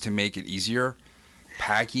developed just to make it easier?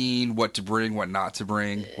 Packing, what to bring, what not to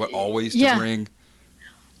bring, what always to bring?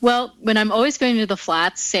 Well, when I'm always going to the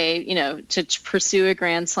flats, say, to pursue a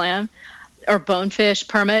Grand Slam or bonefish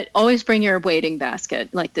permit, always bring your wading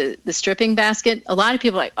basket, like the stripping basket. A lot of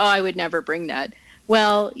people are like, I would never bring that.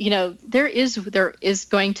 Well, there is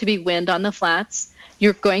going to be wind on the flats.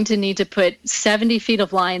 You're going to need to put 70 feet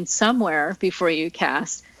of line somewhere before you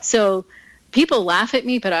cast. So people laugh at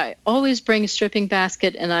me, but I always bring a stripping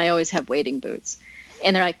basket and I always have wading boots.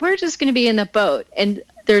 And they're like, we're just going to be in the boat. And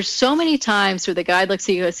there's so many times where the guide looks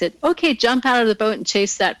at you and said, okay, jump out of the boat and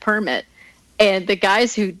chase that permit. And the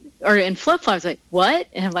guys who are in flip-flops like, what?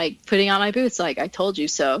 And I'm like putting on my boots like, I told you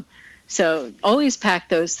so. So always pack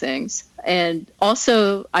those things. And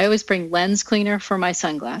also, I always bring lens cleaner for my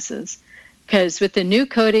sunglasses. Because with the new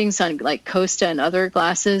coatings on like Costa and other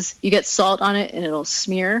glasses, you get salt on it and it'll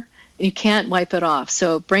smear. You can't wipe it off.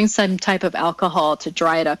 So bring some type of alcohol to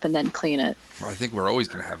dry it up and then clean it. Well, I think we're always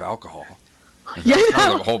going to have alcohol. That's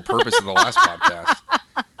kind of the whole purpose of the last podcast.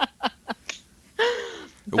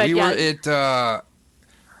 We were at,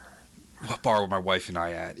 what bar were my wife and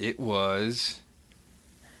I at? It was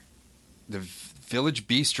the Village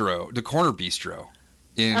Bistro, the Corner Bistro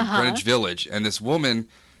in Greenwich Village. And this woman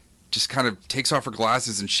just kind of takes off her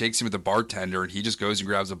glasses and shakes him at the bartender, and he just goes and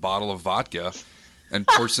grabs a bottle of vodka and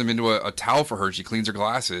pours them into a towel for her. She cleans her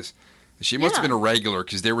glasses. She must have been a regular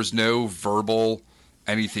because there was no verbal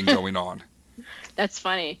anything going on. That's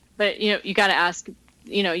funny. But, you got to ask,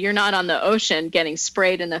 you're not on the ocean getting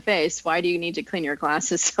sprayed in the face. Why do you need to clean your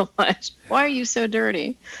glasses so much? Why are you so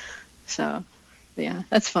dirty? So, yeah,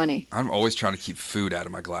 that's funny. I'm always trying to keep food out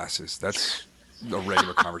of my glasses. That's a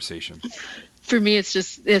regular conversation. For me,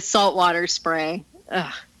 it's saltwater spray.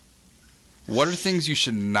 Ugh. What are things you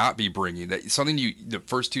should not be bringing? The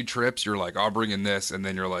first 2 trips, you're like, I'll bring in this. And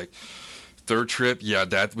then you're like, 3rd trip, yeah,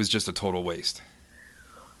 that was just a total waste.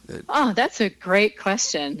 Oh, that's a great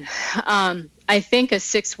question. I think a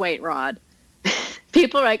 6-weight rod.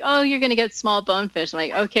 People are like, oh, you're going to get small bonefish. I'm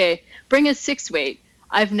like, okay, bring a 6-weight.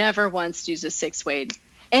 I've never once used a 6-weight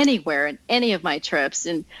anywhere in any of my trips.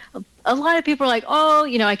 And a lot of people are like, oh,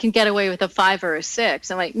 I can get away with a 5 or a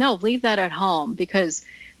 6. I'm like, no, leave that at home, because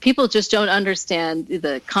people just don't understand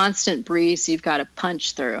the constant breeze you've got to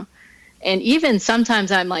punch through. And even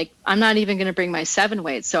sometimes I'm like, I'm not even going to bring my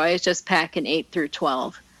 7-weight. So I just pack an 8 through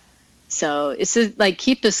 12. So it's just like,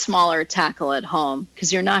 keep the smaller tackle at home,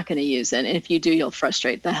 because you're not going to use it. And if you do, you'll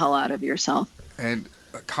frustrate the hell out of yourself. And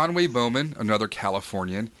Conway Bowman, another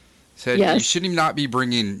Californian, said Yes. You should not be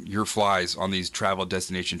bringing your flies on these travel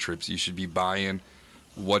destination trips. You should be buying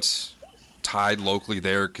what's tied locally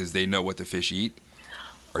there, because they know what the fish eat.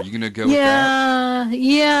 Are you going to go with that?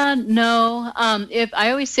 Yeah, no. If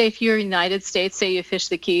I always say, if you're in the United States, say you fish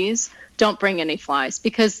the Keys, don't bring any flies,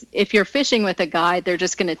 because if you're fishing with a guide, they're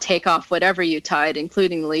just going to take off whatever you tied,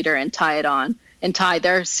 including the leader, and tie it on, and tie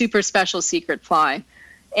their super special secret fly.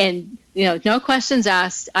 And, no questions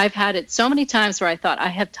asked. I've had it so many times where I thought, I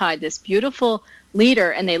have tied this beautiful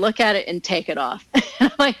leader, and they look at it and take it off. And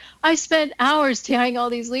I'm like, I spent hours tying all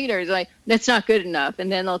these leaders. Like, that's not good enough.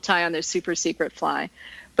 And then they'll tie on their super secret fly.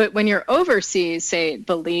 But when you're overseas, say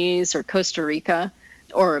Belize or Costa Rica,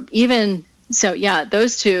 or even, so yeah,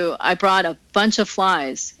 those 2, I brought a bunch of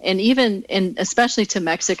flies. And especially to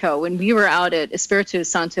Mexico, when we were out at Espiritu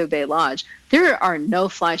Santo Bay Lodge, there are no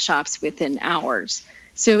fly shops within hours.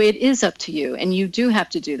 So it is up to you, and you do have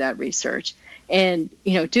to do that research. And,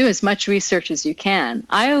 do as much research as you can.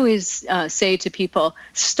 I always say to people,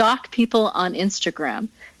 stalk people on Instagram.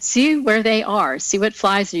 See where they are. See what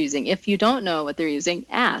flies they're using. If you don't know what they're using,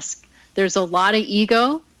 ask. There's a lot of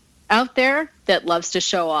ego out there that loves to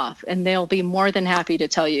show off, and they'll be more than happy to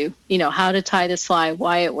tell you, how to tie this fly,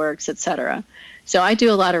 why it works, etc. So I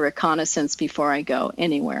do a lot of reconnaissance before I go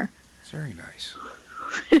anywhere. Very nice.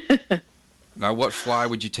 Now, what fly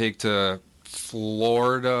would you take to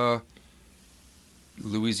Florida,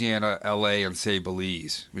 Louisiana, LA, and say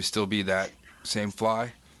Belize? Would it still be that same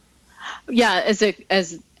fly? Yeah,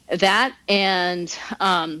 as that, and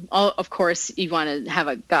of course you want to have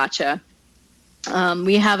a gotcha.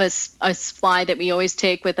 We have a fly that we always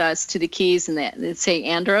take with us to the Keys, and they say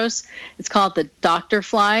Andros. It's called the Doctor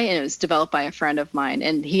Fly, and it was developed by a friend of mine.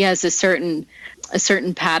 And he has a certain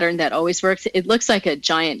pattern that always works. It looks like a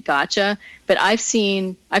giant gotcha, but I've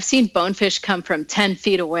seen bonefish come from 10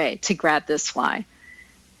 feet away to grab this fly.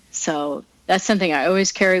 So that's something I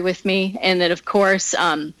always carry with me. And then, of course,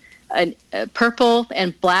 a purple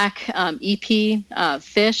and black EP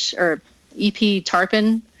fish, or EP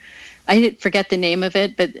tarpon. I forget the name of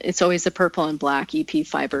it, but it's always the purple and black EP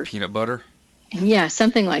fiber. Peanut butter? Yeah,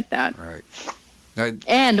 something like that. Right.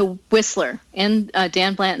 And a whistler, and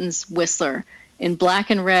Dan Blanton's whistler in black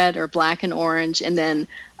and red or black and orange, and then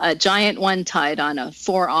a giant one tied on a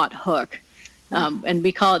 4/0 hook. And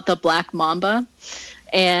we call it the black mamba.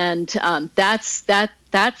 And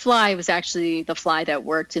that fly was actually the fly that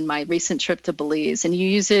worked in my recent trip to Belize. And you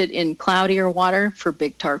use it in cloudier water for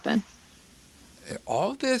big tarpon.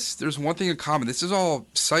 All of this, there's one thing in common. This is all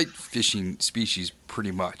sight fishing species,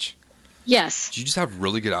 pretty much. Yes. Do you just have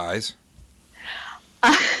really good eyes?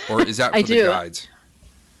 Or is that for I the do. guides?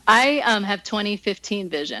 I have 20/15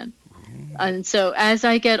 vision. And so as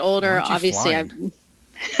I get older, Why aren't you obviously flying?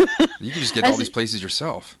 You can just get all these places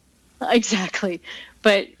yourself. Exactly.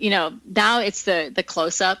 But, now it's the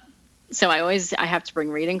close-up. So I have to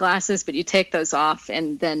bring reading glasses, but you take those off,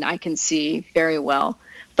 and then I can see very well.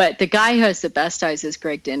 But the guy who has the best eyes is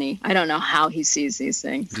Greg Denny. I don't know how he sees these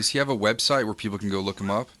things. Does he have a website where people can go look him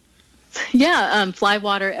up? Yeah,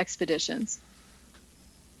 Flywater Expeditions.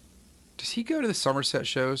 Does he go to the Somerset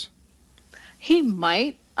shows? He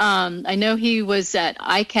might. I know he was at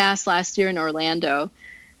ICAST last year in Orlando.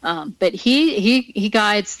 But he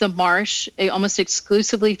guides the marsh almost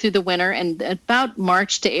exclusively through the winter, and about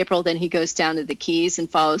March to April, then he goes down to the Keys and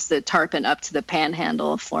follows the tarpon up to the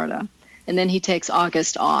panhandle of Florida. and then he takes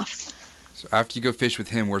August off. So after you go fish with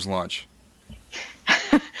him, where's lunch?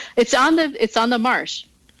 It's on the marsh.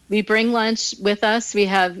 We bring lunch with us. We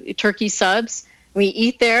have turkey subs. We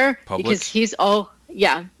eat there because he's not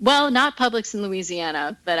Publix in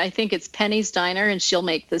Louisiana, but I think it's Penny's Diner, and she'll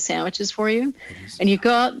make the sandwiches for you. And you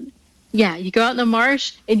go out. Yeah, you go out in the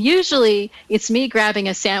marsh, and usually it's me grabbing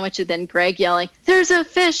a sandwich and then Greg yelling, "There's a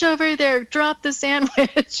fish over there, drop the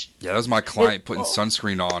sandwich." Yeah, that was my client putting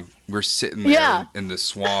sunscreen on. We're sitting there in the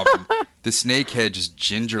swamp, and the snakehead just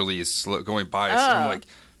gingerly is going by us. I'm like,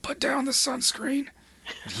 "Put down the sunscreen."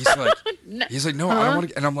 And he's like, "No, I don't want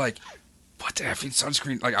to." And I'm like, "What the effing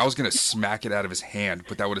sunscreen?" Like, I was going to smack it out of his hand,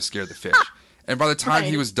 but that would have scared the fish. And by the time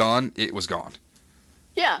he was done, it was gone.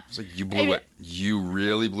 Yeah. I was like, "You blew it. You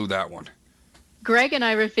really blew that one." Greg and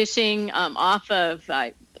I were fishing off of,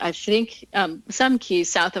 I think, some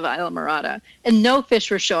keys south of Islamorada, and no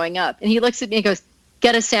fish were showing up. And he looks at me and goes,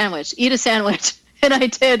 "Get a sandwich, eat a sandwich." And I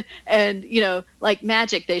did. And, like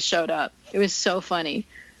magic, they showed up. It was so funny.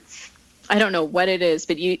 I don't know what it is,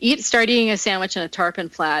 but you start eating a sandwich in a tarpon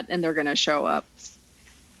flat, and they're going to show up.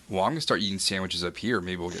 Well, I'm going to start eating sandwiches up here.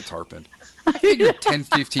 Maybe we'll get tarpon. I figure 10,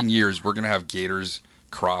 15 years, we're going to have gators,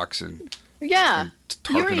 crocs, and and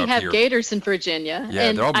you already have here. Gators in Virginia. Yeah,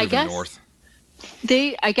 and they're all moving north.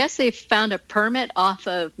 I guess they found a permit off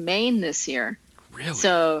of Maine this year. Really?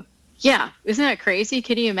 So, yeah. Isn't that crazy?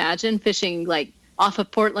 Can you imagine fishing, like, off of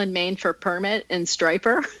Portland, Maine for permit and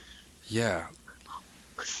striper? Yeah.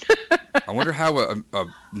 I wonder how a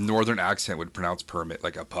northern accent would pronounce permit,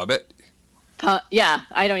 like a pubbit. Yeah,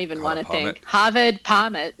 I don't even want to think. Havid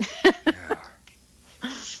Pommet.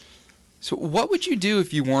 Yeah. So what would you do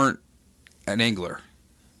if you weren't an angler?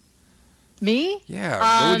 Me?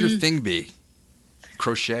 Yeah. What would your thing be?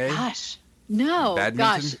 Crochet? Gosh, no. Badminton?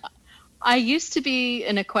 Gosh. I used to be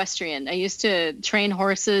an equestrian. I used to train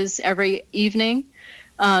horses every evening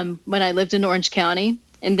when I lived in Orange County.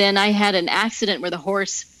 And then I had an accident where the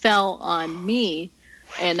horse fell on me,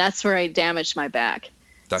 and that's where I damaged my back.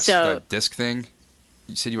 That's the disc thing?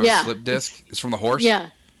 You said you were a slip disc? It's from the horse? Yeah.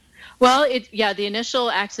 Well, the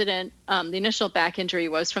initial accident, the initial back injury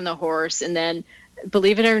was from the horse. And then,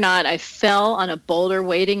 believe it or not, I fell on a boulder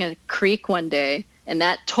wading a creek one day, and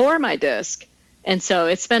that tore my disc. And so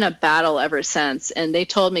it's been a battle ever since. And they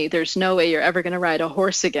told me there's no way you're ever going to ride a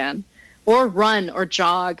horse again, or run or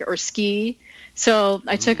jog or ski. So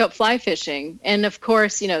I took up fly fishing. And of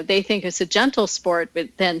course, they think it's a gentle sport, but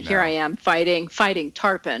then here I am fighting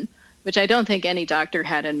tarpon, which I don't think any doctor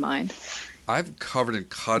had in mind. I'm covered in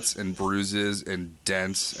cuts and bruises and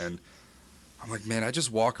dents, and I'm like, man, I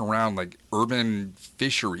just walk around like urban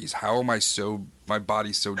fisheries. How am my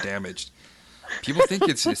body's so damaged? People think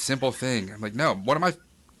it's a simple thing. I'm like, no, one of my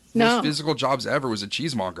most physical jobs ever was a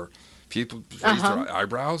cheesemonger. People raised their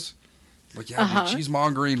eyebrows. I'm like, yeah,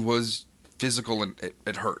 cheesemongering was physical and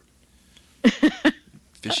it hurt.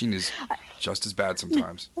 Fishing is just as bad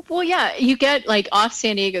sometimes. Well, yeah, you get like off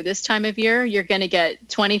San Diego this time of year, you're going to get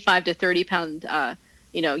 25 to 30 pound,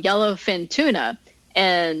 yellowfin tuna.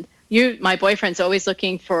 And my boyfriend's always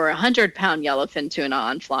looking for 100-pound yellowfin tuna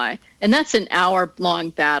on fly. And that's an hour-long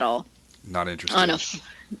battle. Not interested.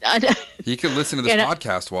 He could listen to this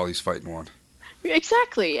podcast while he's fighting one.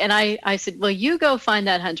 Exactly. And I said, well, you go find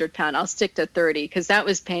that 100-pound. I'll stick to 30 because that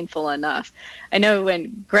was painful enough. I know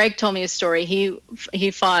when Greg told me a story,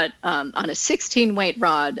 he fought on a 16-weight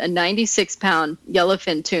rod, a 96-pound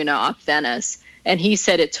yellowfin tuna off Venice. And he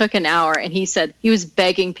said it took an hour. And he said he was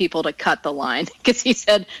begging people to cut the line because he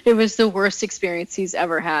said it was the worst experience he's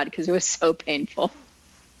ever had because it was so painful.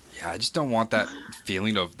 Yeah, I just don't want that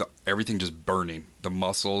feeling of everything just burning, the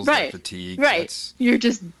muscles, the fatigue. Right, you're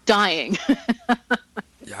just dying.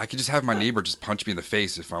 Yeah, I could just have my neighbor just punch me in the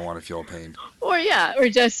face if I want to feel pain. Or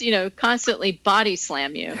just, constantly body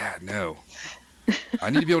slam you. Yeah, no.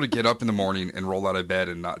 I need to be able to get up in the morning and roll out of bed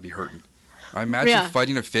and not be hurting. I imagine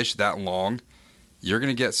fighting a fish that long, you're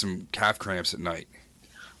going to get some calf cramps at night.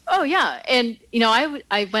 Oh, yeah. And,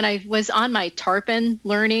 I when I was on my tarpon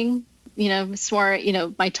learning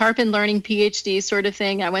my tarpon learning PhD sort of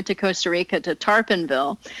thing. I went to Costa Rica to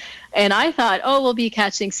Tarponville, and I thought, we'll be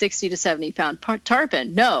catching 60 to 70 pound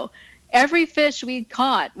tarpon. No, every fish we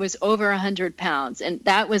caught was over 100 pounds, and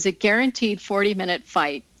that was a guaranteed 40-minute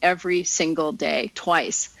fight every single day,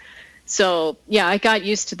 twice. So yeah, I got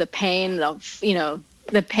used to the pain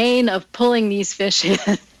of pulling these fish in.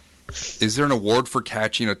 Is there an award for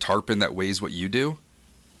catching a tarpon that weighs what you do?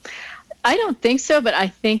 I don't think so, but I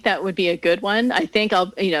think that would be a good one. I think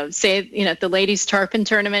I'll, say, at the ladies tarpon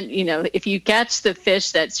tournament, if you catch the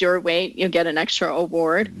fish that's your weight, you'll get an extra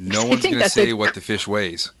award. No one's going to say what the fish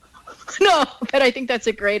weighs. No, but I think that's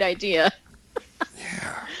a great idea.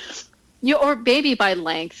 Yeah. Or maybe by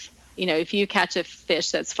length. If you catch a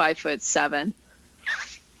fish that's 5'7",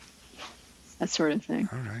 that sort of thing.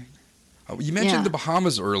 All right. You mentioned the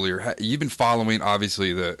Bahamas earlier. You've been following,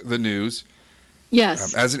 obviously, the news.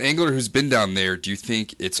 Yes. As an angler who's been down there, do you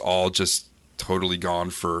think it's all just totally gone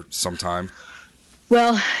for some time?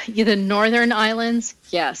 Well, the northern islands,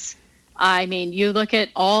 yes. I mean, you look at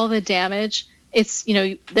all the damage. It's,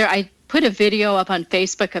 there. I put a video up on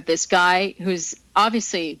Facebook of this guy who's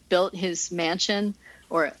obviously built his mansion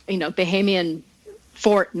or, Bahamian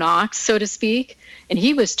Fort Knox, so to speak. And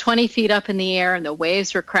he was 20 feet up in the air and the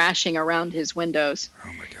waves were crashing around his windows. Oh,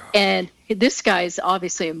 my God. And this guy's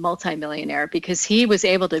obviously a multimillionaire because he was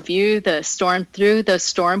able to view the storm through the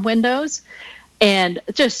storm windows and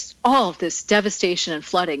just all of this devastation and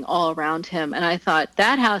flooding all around him. And I thought,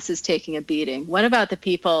 that house is taking a beating. What about the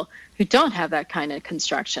people who don't have that kind of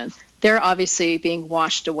construction? They're obviously being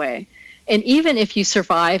washed away. And even if you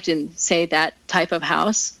survived in, say, that type of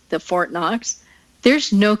house, the Fort Knox,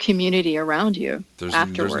 there's no community around you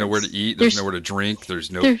afterwards. There's nowhere to eat. There's nowhere to drink.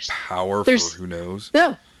 There's no power for who knows.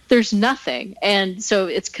 No, there's nothing. And so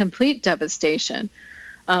it's complete devastation.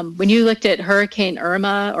 When you looked at Hurricane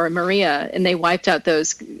Irma or Maria and they wiped out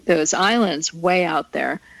those islands way out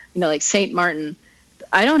there, like St. Martin,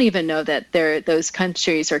 I don't even know that those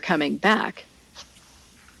countries are coming back.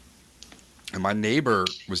 And my neighbor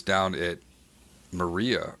was down at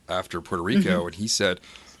Maria after Puerto Rico, and he said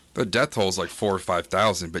the death toll is like 4,000 or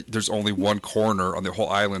 5,000, but there's only one coroner on the whole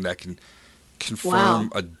island that can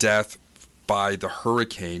confirm a death by the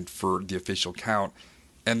hurricane for the official count.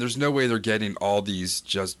 And there's no way they're getting all these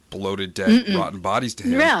just bloated, dead, rotten bodies to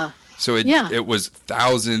him. Yeah. So it was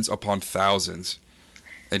thousands upon thousands.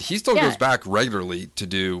 And he still goes back regularly to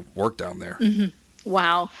do work down there.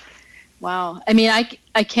 Wow. I mean,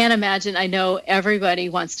 I can't imagine. I know everybody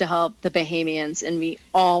wants to help the Bahamians, and we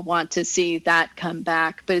all want to see that come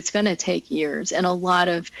back, but it's going to take years and a lot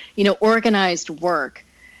of, organized work.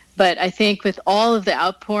 But I think with all of the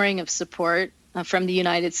outpouring of support from the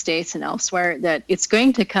United States and elsewhere, that it's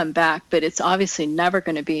going to come back, but it's obviously never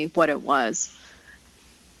going to be what it was.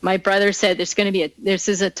 My brother said this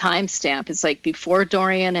is a time stamp. It's like before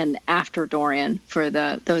Dorian and after Dorian for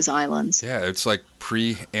those islands. Yeah, it's like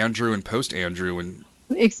pre-Andrew and post-Andrew in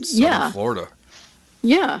southern Florida.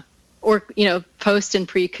 Yeah, or post and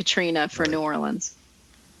pre-Katrina for New Orleans.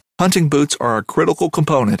 Hunting boots are a critical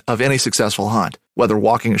component of any successful hunt. Whether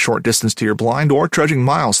walking a short distance to your blind or trudging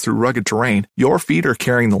miles through rugged terrain, your feet are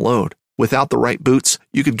carrying the load. Without the right boots,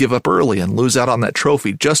 you could give up early and lose out on that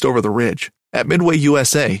trophy just over the ridge. At Midway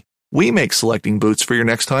USA, we make selecting boots for your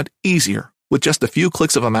next hunt easier. With just a few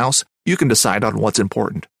clicks of a mouse, you can decide on what's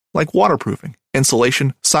important, like waterproofing,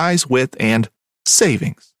 insulation, size, width, and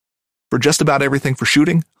savings. For just about everything for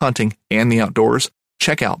shooting, hunting, and the outdoors,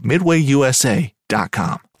 check out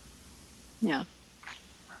MidwayUSA.com. Yeah.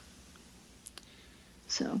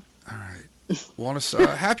 So. All right. Well, on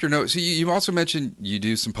a happier note, so you also mentioned you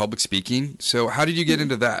do some public speaking. So how did you get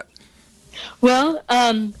into that? Well,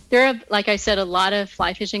 there are, like I said, a lot of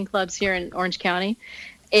fly fishing clubs here in Orange County.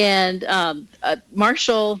 And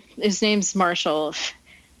Marshall, his name's Marshall,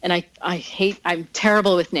 and I'm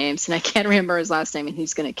terrible with names, and I can't remember his last name, and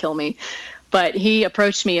he's going to kill me. But he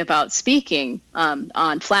approached me about speaking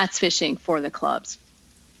on flats fishing for the clubs.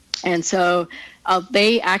 And so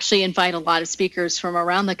they actually invite a lot of speakers from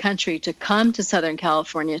around the country to come to Southern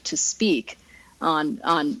California to speak on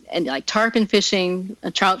and like tarpon fishing,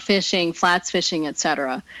 trout fishing, flats fishing,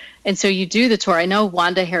 etc. And so you do the tour. I know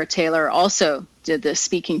Wanda Hare Taylor also did the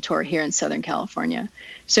speaking tour here in Southern California.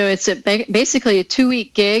 So it's basically a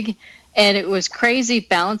 2-week gig, and it was crazy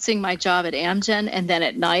balancing my job at Amgen and then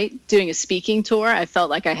at night doing a speaking tour. I felt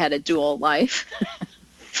like I had a dual life.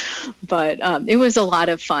 But it was a lot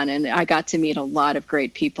of fun, and I got to meet a lot of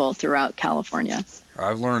great people throughout California.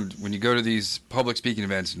 I've learned when you go to these public speaking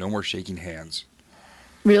events, no more shaking hands.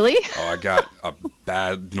 Really? Oh, I got a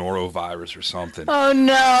bad norovirus or something. Oh,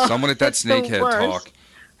 no. Someone at that Snakehead talk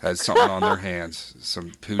has something on their hands,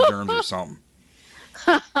 some poo germs or something.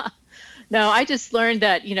 No, I just learned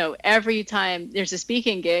that, every time there's a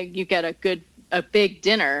speaking gig, you get a big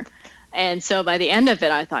dinner. And so by the end of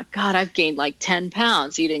it, I thought, God, I've gained like 10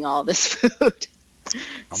 pounds eating all this food.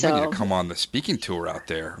 I'm going to come on the speaking tour out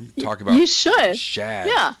there. Talk about you should. shad.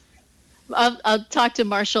 Yeah. I'll talk to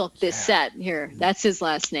Marshall Bissett here. That's his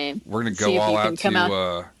last name. We're going to go all out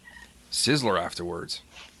to Sizzler afterwards.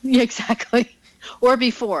 Yeah, exactly. Or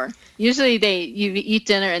before. Usually you eat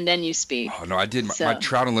dinner and then you speak. Oh, no, I did. My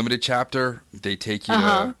Trout Unlimited chapter, they take you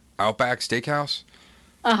to Outback Steakhouse.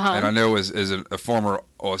 And I know as a former,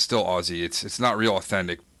 still Aussie, it's not real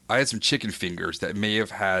authentic. I had some chicken fingers that may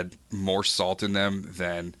have had more salt in them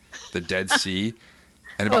than the Dead Sea.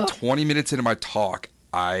 And about 20 minutes into my talk,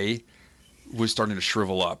 I was starting to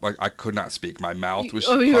shrivel up. Like I could not speak. My mouth was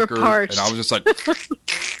you were puckered, parched. and I was just like,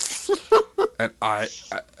 and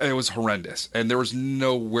it was horrendous. And there was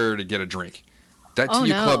nowhere to get a drink. That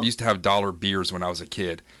TU Club used to have dollar beers when I was a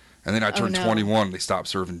kid, and then I turned 21 and they stopped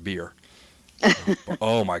serving beer.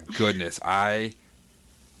 Oh my goodness,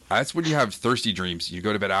 that's when you have thirsty dreams. You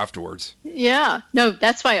go to bed afterwards. Yeah. No,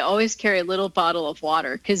 that's why I always carry a little bottle of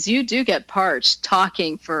water, because you do get parched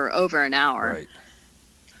talking for over an hour. Right.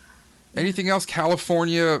 Anything else?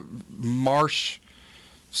 California, marsh,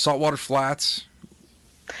 saltwater flats?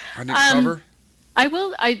 I didn't cover?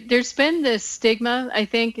 There's been this stigma, I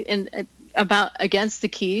think, against the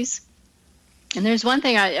Keys. And there's one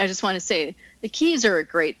thing I just want to say. The Keys are a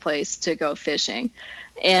great place to go fishing.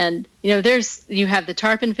 And, you have the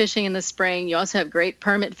tarpon fishing in the spring. You also have great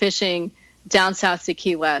permit fishing down south to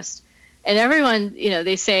Key West. And everyone,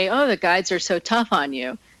 they say, oh, the guides are so tough on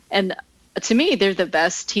you. And to me, they're the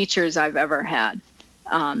best teachers I've ever had.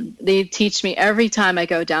 They teach me every time I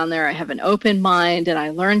go down there. I have an open mind and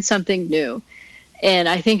I learn something new. And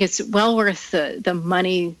I think it's well worth the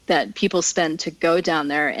money that people spend to go down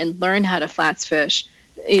there and learn how to flats fish,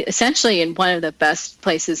 essentially in one of the best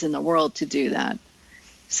places in the world to do that.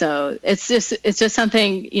 So it's just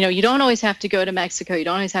something, you don't always have to go to Mexico. You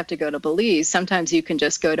don't always have to go to Belize. Sometimes you can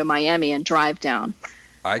just go to Miami and drive down.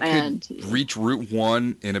 I could reach Route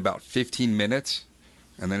 1 in about 15 minutes,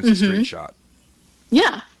 and then it's a straight shot.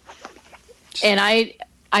 Yeah. And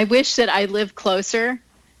I wish that I lived closer,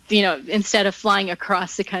 instead of flying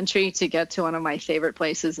across the country to get to one of my favorite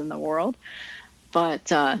places in the world. But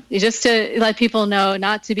just to let people know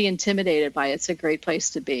not to be intimidated by it. It's a great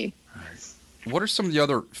place to be. What are some of the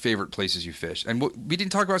other favorite places you fish? And we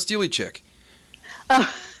didn't talk about Steely Chick.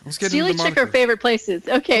 Let's get Steely Chick are favorite places.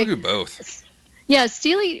 Okay. We'll do both. Yeah,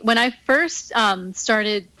 Steely, when I first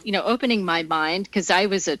started, opening my mind, because I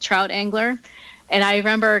was a trout angler, and I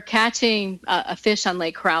remember catching a fish on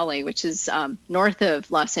Lake Crowley, which is north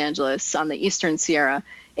of Los Angeles on the Eastern Sierra,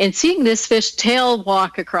 and seeing this fish tail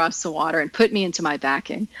walk across the water and put me into my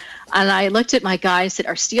backing. And I looked at my guy and said,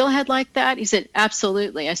 are steelhead like that? He said,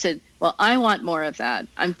 absolutely. I said, well, I want more of that.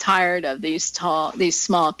 I'm tired of these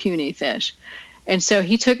small, puny fish. And so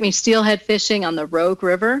he took me steelhead fishing on the Rogue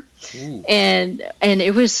River. Ooh. And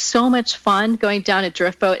it was so much fun going down a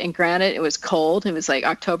drift boat. And granted, it was cold. It was like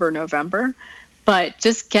October, November. But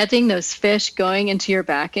just getting those fish going into your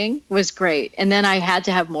backing was great. And then I had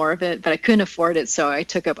to have more of it, but I couldn't afford it, so I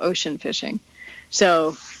took up ocean fishing.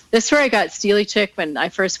 So that's where I got Steely Chick. When I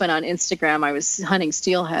first went on Instagram, I was hunting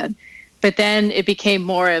steelhead. But then it became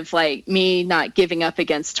more of like me not giving up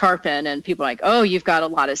against tarpon, and people like, oh, you've got a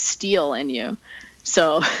lot of steel in you.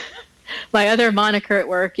 So my other moniker at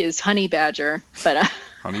work is Honey Badger. But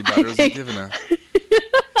Honey Badger isn't giving up.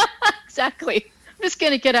 Exactly. I'm just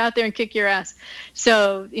going to get out there and kick your ass.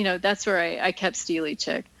 So, that's where I kept Steely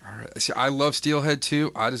Chick. All right. See, I love steelhead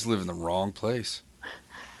too. I just live in the wrong place.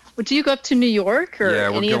 Well, do you go up to New York? Or yeah,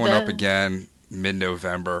 we're going up again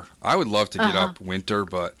mid-November. I would love to get up winter,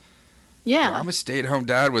 but yeah, I'm a stay-at-home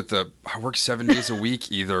dad I work 7 days a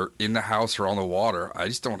week, either in the house or on the water. I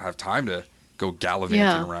just don't have time to go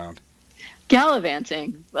gallivanting around.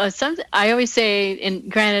 Gallivanting. I always say, and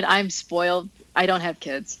granted, I'm spoiled. I don't have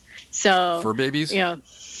kids. So fur babies?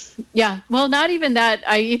 Yeah. Well, not even that.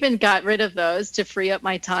 I even got rid of those to free up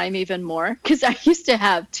my time even more, because I used to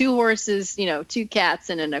have 2 horses, 2 cats,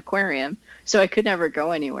 and an aquarium, so I could never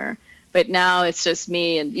go anywhere. But now it's just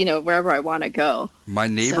me and, wherever I want to go. My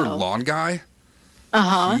neighbor lawn guy,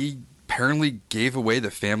 he apparently gave away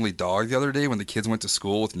the family dog the other day when the kids went to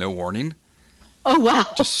school with no warning. Oh, wow.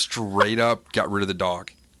 Just straight up got rid of the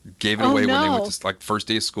dog. Gave it away when they went to, first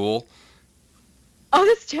day of school. Oh,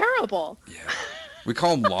 that's terrible. Yeah. We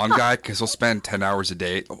call him lawn guy because he'll spend 10 hours a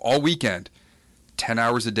day, all weekend, 10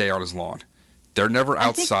 hours a day on his lawn. They're never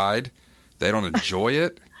outside. They don't enjoy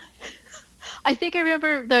it. I think I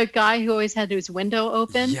remember the guy who always had his window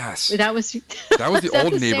open. Yes. That was the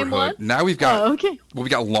old neighborhood. Now we've got, we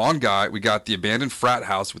got lawn guy. We got the abandoned frat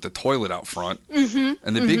house with the toilet out front. Mm-hmm.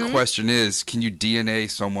 And the big question is, can you DNA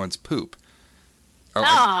someone's poop?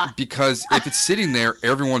 Because if it's sitting there,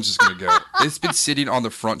 everyone's just going to go. It's been sitting on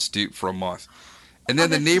the front stoop for a month. And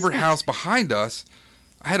then the neighbor house behind us,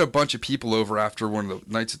 I had a bunch of people over after one of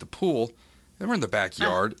the nights at the pool. They were in the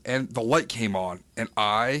backyard, and the light came on. And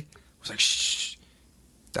I was like, shh.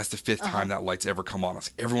 That's the 5th time that light's ever come on. I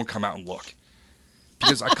was like, everyone come out and look.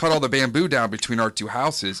 Because I cut all the bamboo down between our 2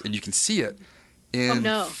 houses, and you can see it. in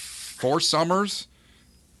no. 4 summers.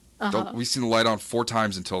 We've seen the light on 4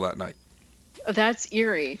 times until that night. Oh, that's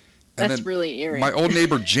eerie. And That's then really eerie. My old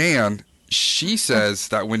neighbor Jan, she says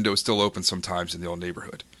that window is still open sometimes in the old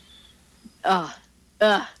neighborhood. But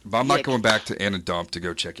I'm not going back to Anna Dump to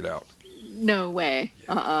go check it out. No way.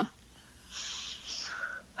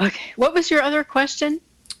 Okay. What was your other question?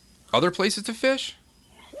 Other places to fish?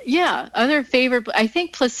 Yeah, other favorite. I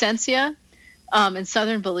think Placencia in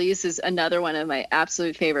southern Belize is another one of my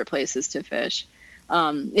absolute favorite places to fish.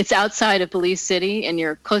 It's outside of Belize City, and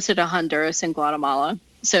you're closer to Honduras and Guatemala,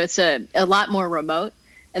 so it's a lot more remote.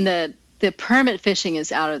 And the permit fishing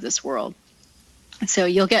is out of this world. So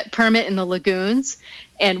you'll get permit in the lagoons.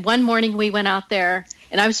 And one morning we went out there,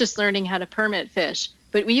 and I was just learning how to permit fish.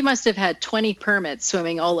 But we must have had 20 permits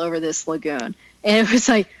swimming all over this lagoon. And it was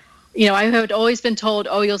like, I had always been told,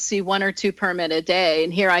 you'll see 1 or 2 permit a day.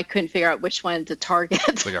 And here I couldn't figure out which one to target.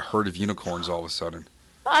 It's like a herd of unicorns all of a sudden.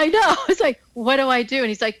 I know. It's like, what do I do? And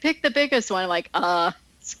he's like, pick the biggest one. I'm like,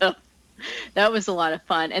 So that was a lot of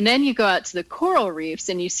fun. And then you go out to the coral reefs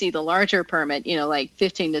and you see the larger permit, like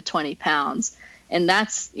 15 to 20 pounds. And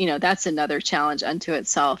that's another challenge unto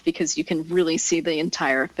itself, because you can really see the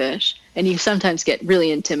entire fish, and you sometimes get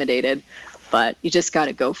really intimidated, but you just got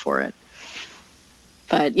to go for it.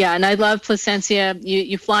 But yeah, and I love Placencia.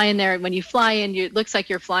 You fly in there, and when you fly in, it looks like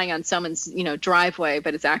you're flying on someone's, driveway,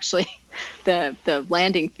 but it's actually the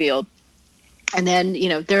landing field. And then,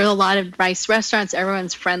 there are a lot of nice restaurants.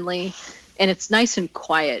 Everyone's friendly, and it's nice and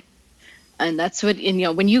quiet. And that's what,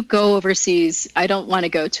 when you go overseas, I don't want to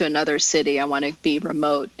go to another city. I want to be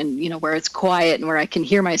remote and, where it's quiet and where I can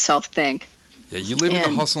hear myself think. Yeah, you live in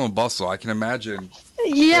the hustle and bustle. I can imagine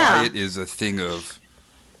quiet is a thing of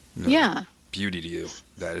beauty to you.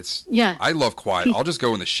 I love quiet. I'll just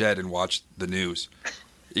go in the shed and watch the news.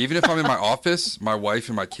 Even if I'm in my office, my wife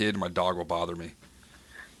and my kid and my dog will bother me.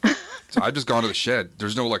 So I just go into the shed.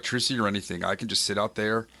 There's no electricity or anything. I can just sit out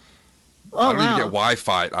there. I don't even get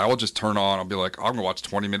Wi-Fi. I will just turn on. I'll be like, I'm going to watch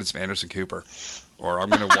 20 minutes of Anderson Cooper. Or I'm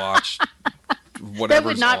going to watch whatever. That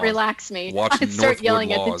would not relax me. Watch I'd start yelling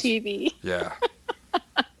Laws. at the TV. Yeah.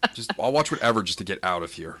 I'll watch whatever just to get out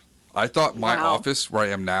of here. I thought my office where I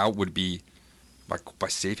am now would be my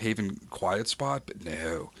safe haven quiet spot, but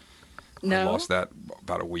no. I lost that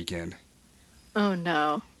about a weekend. Oh,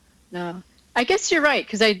 no. I guess you're right,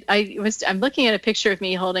 because I'm looking at a picture of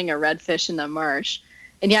me holding a redfish in the marsh.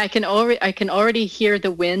 And yeah, I can already hear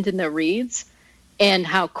the wind in the reeds and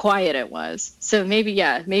how quiet it was. So maybe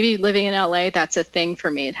living in LA, that's a thing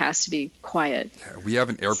for me. It has to be quiet. Yeah, we have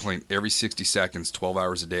an airplane every 60 seconds, 12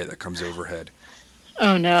 hours a day that comes overhead.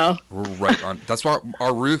 Oh, no. We're right on. That's why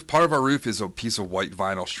our roof, part of our roof is a piece of white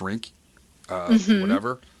vinyl shrink,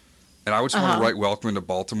 whatever. And I would just want to write welcome to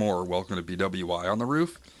Baltimore or welcome to BWI on the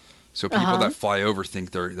roof. So people that fly over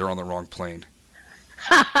think they're on the wrong plane.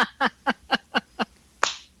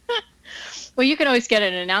 Well, you can always get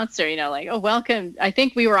an announcer, like, oh, welcome. I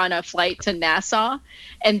think we were on a flight to Nassau,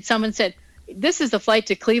 and someone said, this is the flight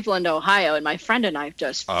to Cleveland, Ohio. And my friend and I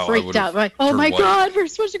just freaked out. We're like, oh, my God, we're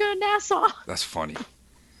supposed to go to Nassau. That's funny.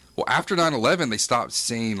 Well, after 9/11, they stopped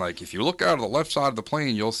saying, like, if you look out of the left side of the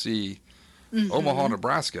plane, you'll see Omaha,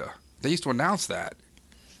 Nebraska. They used to announce that.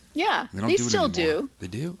 Yeah, they still do. They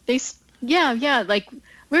do? Yeah. Like,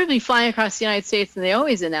 we'll be flying across the United States, and they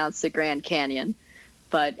always announce the Grand Canyon.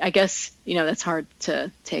 But I guess, that's hard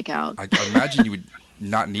to take out. I imagine you would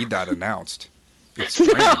not need that announced. It's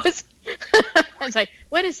it's like,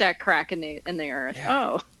 what is that crack in the earth? Yeah.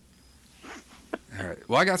 Oh. All right.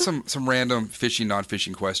 Well, I got some random fishing,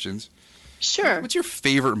 non-fishing questions. Sure. What's your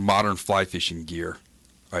favorite modern fly fishing gear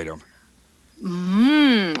item?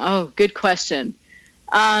 Oh, good question.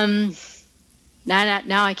 Now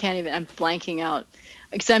I can't even, I'm blanking out.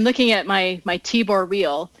 Because I'm looking at my Tibor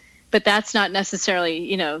reel, but that's not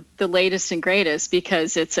necessarily, the latest and greatest,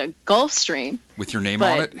 because it's a Gulfstream. With your name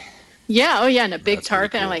on it? Yeah. Oh, yeah. And a big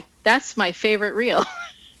tarpon. Cool. I'm like, that's my favorite reel.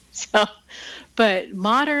 So, but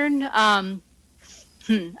modern,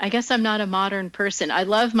 I guess I'm not a modern person. I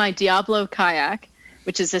love my Diablo kayak,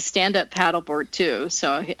 which is a stand-up paddleboard too.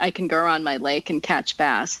 So I can go around my lake and catch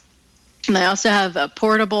bass. And I also have a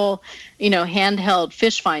portable, handheld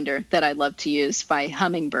fish finder that I love to use by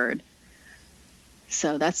Humminbird.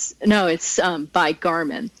 So it's by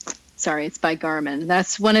Garmin. Sorry, it's by Garmin.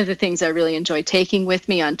 That's one of the things I really enjoy taking with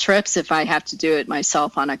me on trips if I have to do it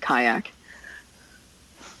myself on a kayak.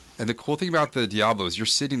 And the cool thing about the Diablo is you're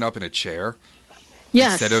sitting up in a chair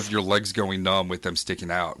instead of your legs going numb with them sticking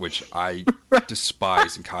out, which I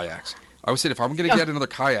despise in kayaks. I always said if I'm going to get another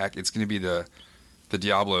kayak, it's going to be the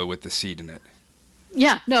Diablo with the seat in it.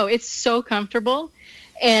 Yeah, no, it's so comfortable.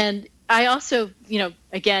 And I also,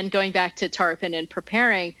 again, going back to tarpon and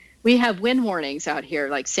preparing, we have wind warnings out here,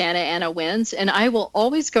 like Santa Ana winds, and I will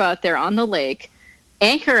always go out there on the lake,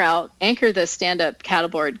 anchor the stand-up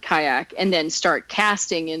paddleboard kayak, and then start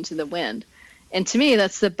casting into the wind. And to me,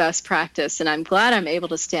 that's the best practice, and I'm glad I'm able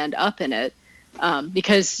to stand up in it,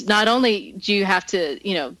 because not only do you have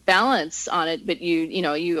to, balance on it, but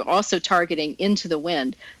you're also targeting into the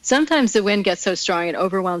wind. Sometimes the wind gets so strong it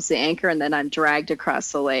overwhelms the anchor, and then I'm dragged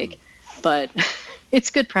across the lake. But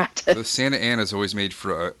it's good practice. The Santa Ana's always made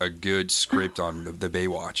for a good script on the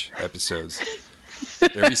Baywatch episodes.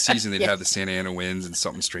 Every season they'd have the Santa Ana winds and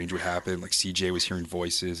something strange would happen. Like CJ was hearing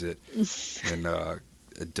voices at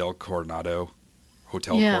Del Coronado,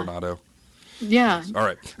 Hotel Coronado. Yeah. All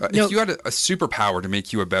right. If you had a superpower to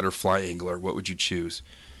make you a better fly angler, what would you choose?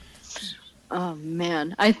 Oh,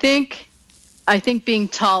 man. I think being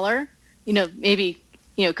taller, maybe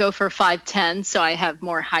go for 5'10", so I have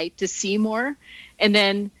more height to see more, and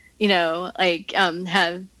then have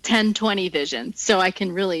 10-20 vision, so I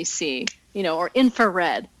can really see, or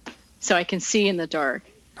infrared, so I can see in the dark.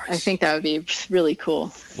 Nice. I think that would be really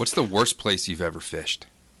cool. What's the worst place you've ever fished?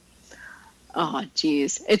 Oh,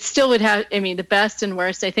 geez, it still would have. I mean, the best and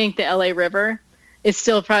worst. I think the LA River is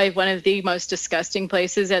still probably one of the most disgusting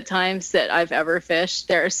places at times that I've ever fished.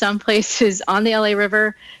 There are some places on the LA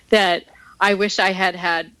River that I wish I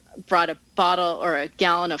had brought a bottle or a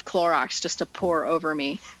gallon of Clorox just to pour over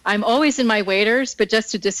me. I'm always in my waders, but just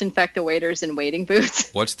to disinfect the waders and wading boots.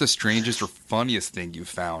 What's the strangest or funniest thing you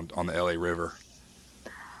found on the LA River?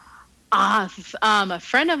 A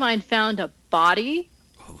friend of mine found a body,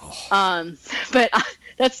 but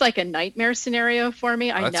that's like a nightmare scenario for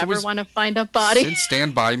me. I never want to find a body. Since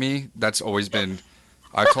Stand By Me, that's always been...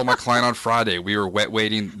 I told my client on Friday, we were wet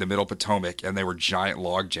wading the middle Potomac, and they were giant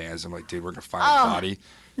log jams. I'm like, dude, we're going to find a body,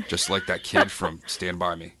 just like that kid from Stand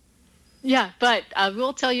By Me. Yeah, but I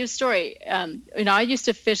will tell you a story. I used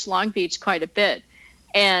to fish Long Beach quite a bit,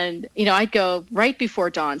 and, I'd go right before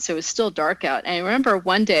dawn, so it was still dark out. And I remember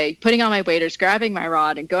one day putting on my waders, grabbing my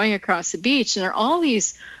rod, and going across the beach, and there are all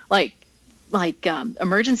these, like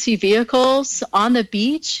emergency vehicles on the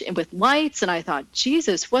beach and with lights, and I thought,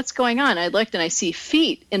 Jesus, what's going on? I looked and I see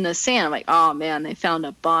feet in the sand. I'm like, oh man, they found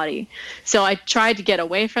a body. So I tried to get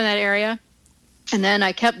away from that area, and then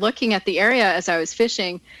I kept looking at the area as I was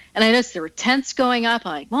fishing, and I noticed there were tents going up.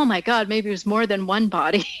 I'm like, oh my God, maybe it was more than one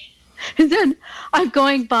body. And then I'm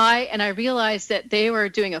going by and I realized that they were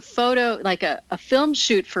doing a photo, like a film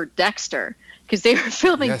shoot for Dexter, because they were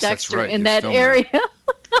filming Dexter in that area.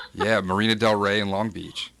 Yeah, Marina Del Rey and Long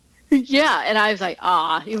Beach. Yeah, and I was like,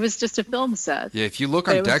 it was just a film set. Yeah, if you look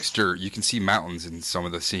on Dexter, you can see mountains in some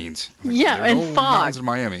of the scenes. Like, yeah, and fog. Mountains in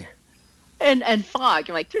Miami. And fog.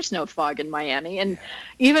 I'm like, there's no fog in Miami. And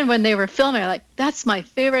even when they were filming, I'm like, that's my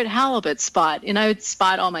favorite halibut spot. And I would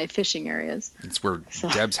spot all my fishing areas. It's where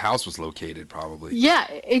Deb's house was located, probably. Yeah,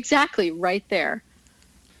 exactly, right there.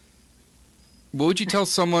 What would you tell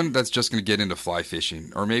someone that's just going to get into fly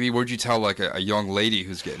fishing? Or maybe what would you tell like a young lady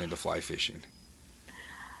who's getting into fly fishing?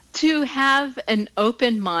 To have an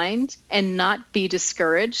open mind and not be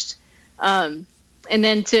discouraged. And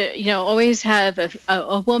then to, always have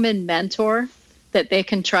a woman mentor that they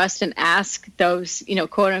can trust and ask those,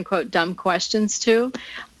 quote unquote, dumb questions to.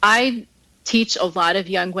 I teach a lot of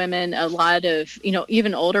young women, a lot of,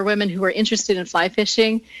 even older women who are interested in fly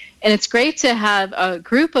fishing. And it's great to have a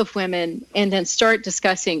group of women and then start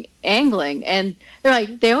discussing angling. And they're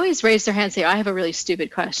like, they always raise their hand and say, I have a really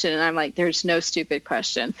stupid question. And I'm like, there's no stupid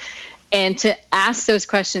question. And to ask those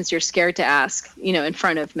questions you're scared to ask, in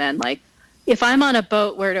front of men, like, if I'm on a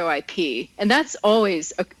boat, where do I pee? And that's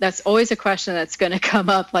always a question that's going to come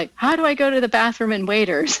up. Like, how do I go to the bathroom in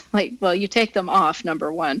waders? Like, well, you take them off,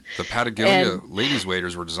 number one. The Patagonia ladies'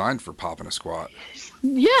 waders were designed for popping a squat.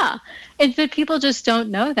 Yeah, but people just don't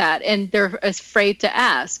know that, and they're afraid to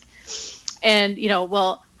ask. And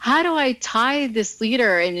well, how do I tie this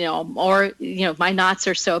leader? And or my knots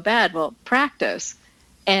are so bad. Well, practice,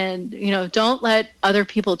 and don't let other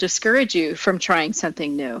people discourage you from trying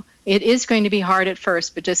something new. It is going to be hard at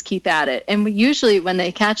first, but just keep at it. And usually when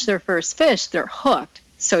they catch their first fish, they're hooked,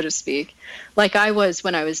 so to speak. Like I was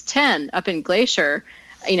when I was 10 up in Glacier.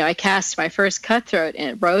 I cast my first cutthroat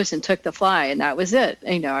and it rose and took the fly, and that was it.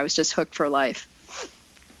 I was just hooked for life.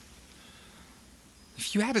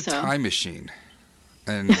 If you had a time machine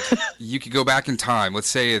and you could go back in time, let's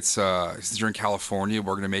say it's since you're in California,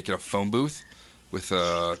 we're going to make it a phone booth with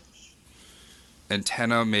a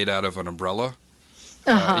antenna made out of an umbrella.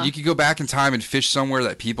 And you could go back in time and fish somewhere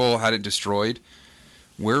that people hadn't destroyed.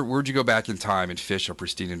 Where'd you go back in time and fish a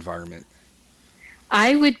pristine environment?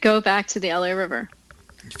 I would go back to the LA River.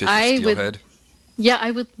 You fish with steelhead? Yeah,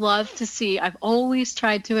 I would love to see. I've always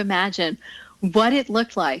tried to imagine what it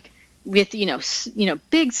looked like with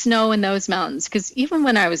big snow in those mountains. Because even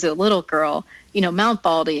when I was a little girl, Mount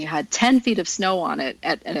Baldy had 10 feet of snow on it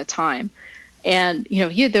at a time. And you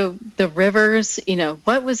had the rivers.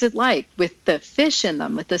 What was it like with the fish in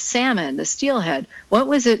them, with the salmon, the steelhead? What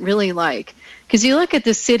was it really like? Because you look at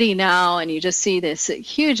the city now and you just see this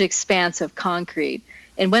huge expanse of concrete.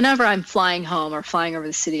 And whenever I'm flying home or flying over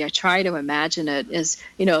the city, I try to imagine it as,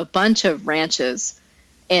 a bunch of ranches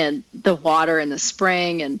and the water in the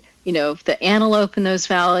spring and, the antelope in those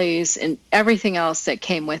valleys and everything else that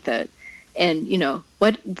came with it. And,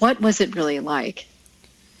 what was it really like?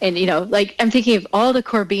 And, I'm thinking of all the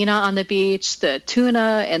corvina on the beach, the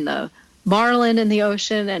tuna and the marlin in the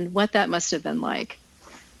ocean and what that must have been like.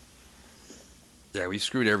 Yeah, we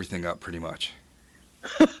screwed everything up pretty much.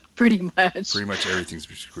 Pretty much. Pretty much everything's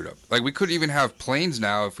screwed up. Like, we couldn't even have planes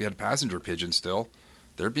now if we had passenger pigeons still.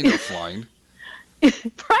 There'd be no flying.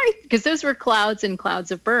 Right, because those were clouds and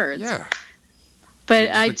clouds of birds. Yeah.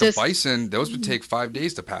 But the bison, those would take 5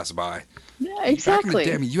 days to pass by. Yeah, exactly.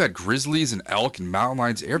 Back in the day, you had grizzlies and elk and mountain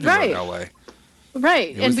lions everywhere in L.A.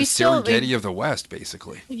 Right. It was the Serengeti of the West,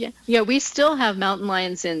 basically. Yeah, we still have mountain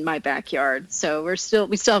lions in my backyard. So we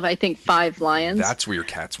still have, I think, 5 lions. That's where your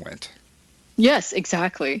cats went. Yes,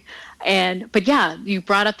 exactly. But yeah, you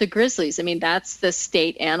brought up the grizzlies. I mean, that's the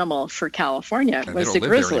state animal for California. And was they the don't live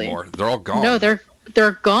grizzly. there anymore. They're all gone. No,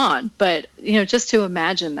 they're gone. But just to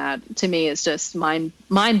imagine that to me is just mind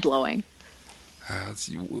blowing. Let's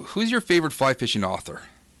see. Who's your favorite fly fishing author?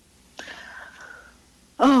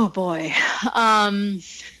 Oh boy, I'll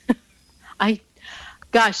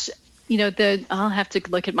have to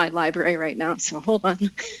look at my library right now. So hold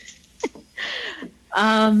on.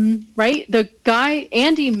 Right, the guy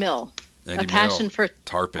Andy Mill, A Passion for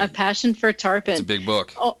Tarpon. It's a big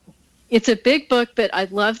book. Oh, it's a big book, but I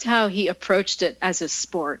loved how he approached it as a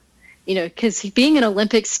sport. Because being an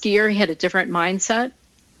Olympic skier, he had a different mindset.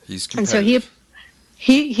 He's competitive. And so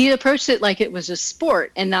he approached it like it was a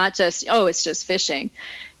sport and not just, it's just fishing.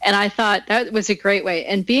 And I thought that was a great way.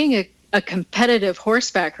 And being a competitive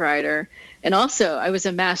horseback rider, and also I was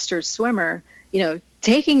a master swimmer,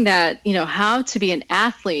 taking that, how to be an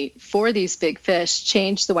athlete for these big fish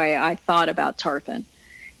changed the way I thought about tarpon.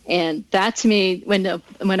 And that to me, when a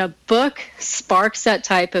book sparks that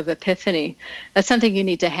type of epiphany, that's something you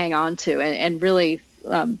need to hang on to and really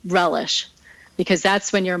relish. Because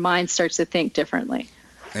that's when your mind starts to think differently.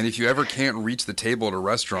 And if you ever can't reach the table at a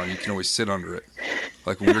restaurant, you can always sit under it.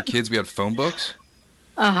 Like when we were kids, we had phone books.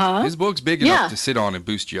 His book's big enough to sit on and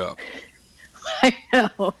boost you up. I know.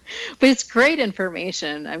 But it's great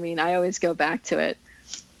information. I mean, I always go back to it.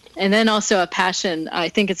 And then also I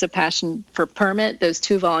think it's A Passion for Permit, those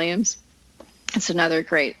 2 volumes. Those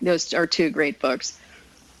are 2 great books.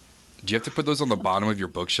 Do you have to put those on the bottom of your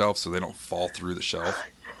bookshelf so they don't fall through the shelf?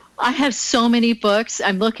 I have so many books.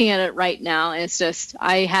 I'm looking at it right now, and it's just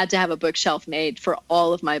I had to have a bookshelf made for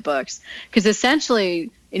all of my books because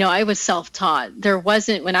essentially, I was self-taught.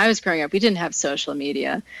 When I was growing up, we didn't have social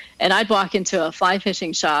media, and I'd walk into a fly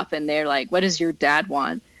fishing shop, and they're like, "What does your dad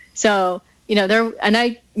want?" So,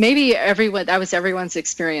 that was everyone's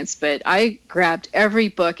experience, but I grabbed every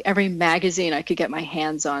book, every magazine I could get my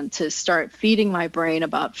hands on to start feeding my brain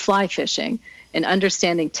about fly fishing and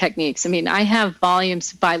understanding techniques. I mean, I have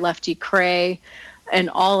volumes by Lefty Kreh and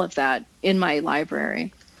all of that in my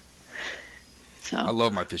library. So I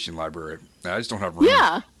love my fishing library. I just don't have room.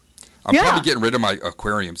 Yeah. I'm probably getting rid of my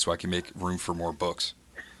aquarium so I can make room for more books.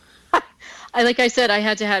 Like I said, I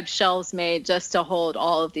had to have shelves made just to hold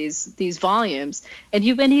all of these volumes. And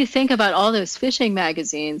when you think about all those fishing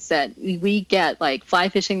magazines that we get, like Fly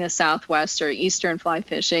Fishing the Southwest or Eastern Fly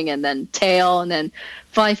Fishing, and then Tail, and then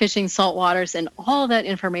Fly Fishing Saltwaters, and all that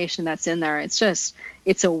information that's in there, it's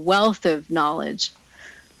a wealth of knowledge.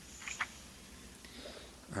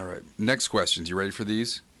 All right. Next questions. You ready for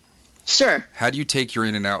these? Sure. How do you take your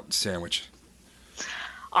In-N-Out sandwich?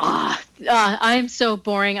 I'm so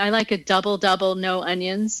boring. I like a double, no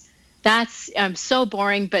onions. I'm so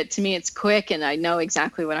boring, but to me it's quick and I know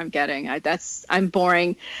exactly what I'm getting. I'm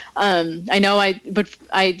boring. I know I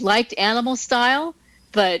liked animal style,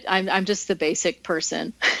 but I'm just the basic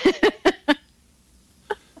person.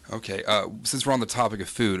 Okay. Since we're on the topic of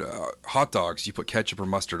food, hot dogs, you put ketchup or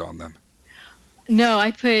mustard on them? No,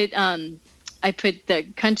 I put the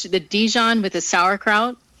Dijon with the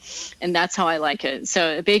sauerkraut. And that's how I like it.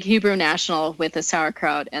 So a big Hebrew National with the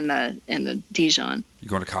sauerkraut and the Dijon. You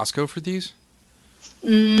going to Costco for these?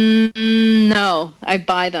 No, I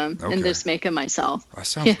buy them and just make them myself. That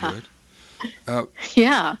sounds good.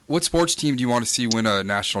 Yeah. What sports team do you want to see win a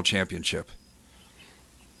national championship?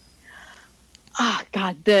 Oh,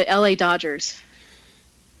 God, the LA Dodgers.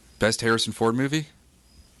 Best Harrison Ford movie?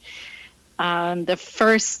 The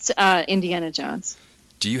first Indiana Jones.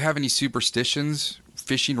 Do you have any superstitions,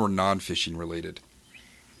 fishing or non-fishing related?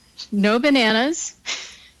 No bananas.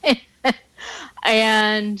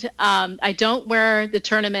 And I don't wear the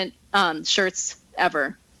tournament shirts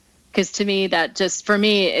ever. Because to me, it just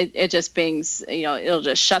brings, it'll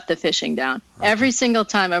just shut the fishing down. Okay. Every single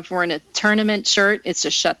time I've worn a tournament shirt, it's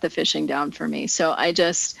just shut the fishing down for me. So I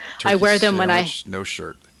wear them when no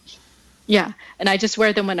shirt. Yeah, and I just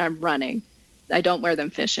wear them when I'm running. I don't wear them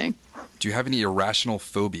fishing. Do you have any irrational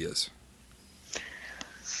phobias?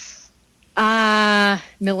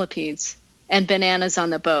 Millipedes and bananas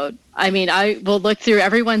on the boat. I mean, I will look through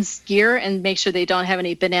everyone's gear and make sure they don't have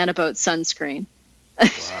any banana boat sunscreen.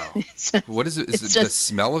 Wow. What is it? Is it the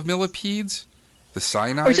smell of millipedes? The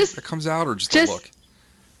cyanide that comes out, or just the look?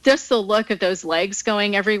 Just the look of those legs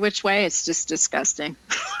going every which way. It's just disgusting.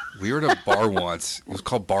 We were at a bar once. It was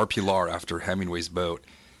called Bar Pilar after Hemingway's boat.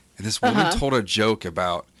 And this woman told a joke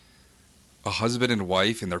about a husband and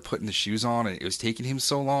wife, and they're putting the shoes on, and it was taking him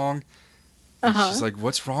so long. She's like,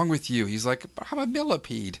 "What's wrong with you?" He's like, "I'm a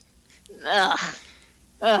millipede."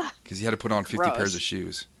 Because he had to put on 50 pairs of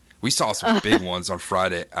shoes. We saw some big ones on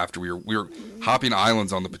Friday after we were hopping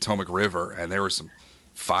islands on the Potomac River, and there were some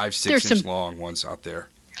 5-6 inch long ones out there.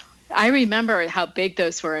 I remember how big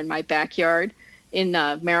those were in my backyard in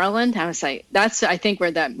Maryland. I was like, that's, I think,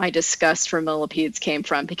 where my disgust for millipedes came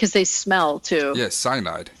from, because they smell too. Yeah,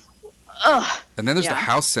 cyanide. Ugh. And then there's the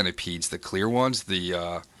house centipedes, the clear ones,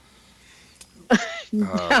 the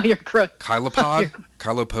now you're gross.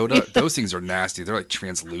 Chilopoda. Yeah. Those things are nasty. They're like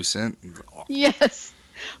translucent. Yes.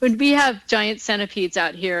 When we have giant centipedes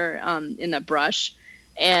out here in the brush,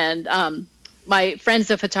 and my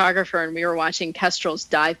friend's a photographer, and we were watching kestrels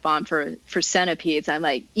dive bomb for centipedes. I'm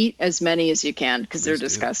like, eat as many as you can, because they're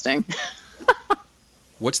disgusting.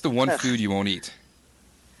 What's the one food you won't eat?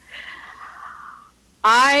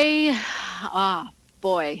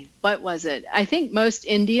 Boy, what was it? I think most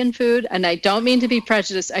Indian food, and I don't mean to be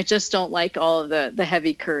prejudiced, I just don't like all of the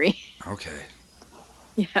heavy curry. Okay.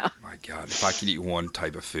 Yeah. My God, if I could eat one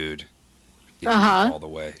type of food, eat all the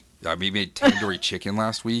way. I made tandoori chicken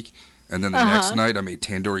last week, and then the next night I made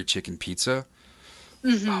tandoori chicken pizza.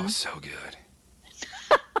 Mm-hmm. Oh, so good.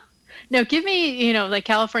 No, give me, like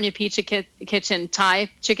California Pizza Kitchen Thai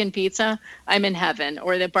chicken pizza. I'm in heaven.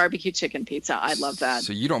 Or the barbecue chicken pizza. I love that.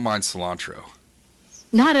 So you don't mind cilantro?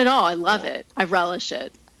 Not at all. I love it. I relish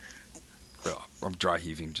it. Oh, I'm dry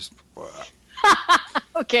heaving. Just.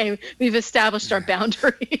 Okay, we've established our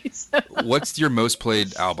boundaries. What's your most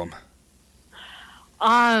played album?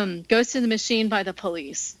 Ghost in the Machine by The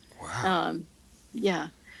Police. Wow. Yeah.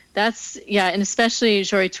 And especially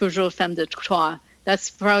J'aurais toujours femme de toi.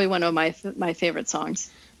 That's probably one of my favorite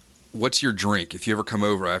songs. What's your drink? If you ever come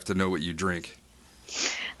over, I have to know what you drink.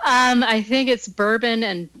 I think it's bourbon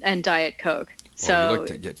and Diet Coke. So you like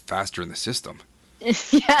to get faster in the system.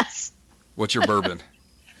 Yes. What's your bourbon?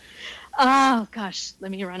 Oh, gosh.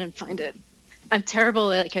 Let me run and find it. I'm terrible,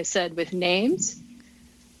 like I said, with names.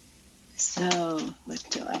 So, what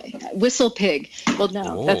do I have? Whistle Pig. Well,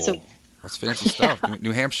 no, that's fancy stuff. Yeah.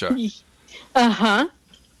 New Hampshire. Uh-huh.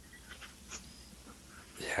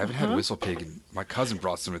 Yeah, I haven't had Whistle Pig, and my cousin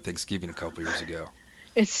brought some at Thanksgiving a couple years ago.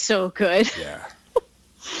 It's so good. Yeah.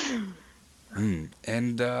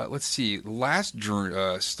 And let's see. Last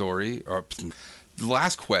story, or the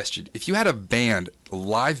last question. If you had a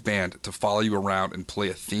live band, to follow you around and play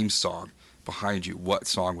a theme song behind you, what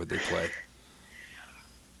song would they play?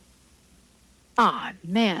 Oh,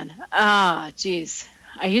 man. Geez.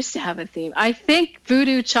 I used to have a theme. I think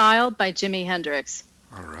Voodoo Child by Jimi Hendrix.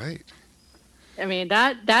 All right. I mean,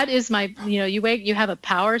 that is my, you have a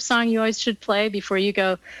power song you always should play before you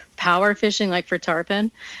go power fishing, like for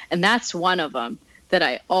tarpon. And that's one of them that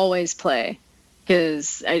I always play,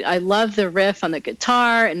 because I love the riff on the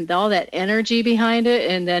guitar and all that energy behind it.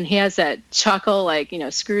 And then he has that chuckle, like,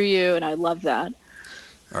 screw you. And I love that.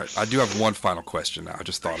 All right. I do have one final question now. I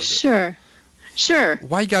just thought of it. Sure.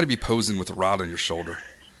 Why you got to be posing with a rod on your shoulder?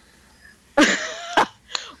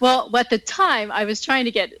 Well, at the time, I was trying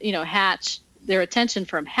to get, Hatch, their attention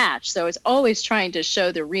from Hatch. So I was always trying to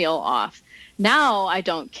show the reel off. Now I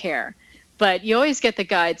don't care. But you always get the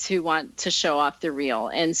guides who want to show off the reel.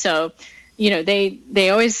 And so, they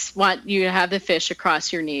always want you to have the fish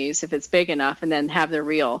across your knees if it's big enough, and then have the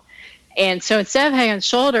reel. And so instead of hanging on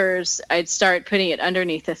shoulders, I'd start putting it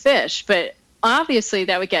underneath the fish. But obviously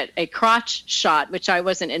that would get a crotch shot, which I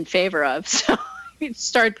wasn't in favor of. So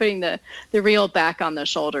start putting the reel back on the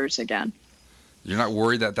shoulders again. You're not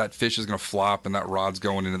worried that fish is going to flop and that rod's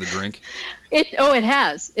going into the drink? It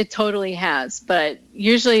has. It totally has. But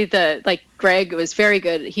usually Greg was very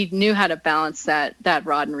good. He knew how to balance that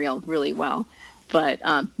rod and reel really well. But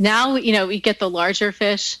now, we get the larger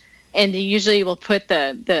fish, and usually we'll put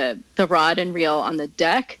the rod and reel on the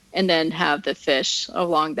deck and then have the fish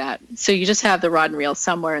along that. So you just have the rod and reel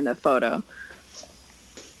somewhere in the photo.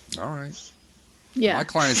 All right. Yeah. My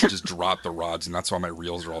clients just drop the rods, and that's why my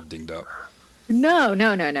reels are all dinged up. No.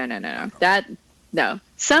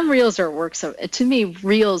 Some reels are to me,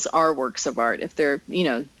 reels are works of art if they're,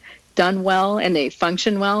 done well and they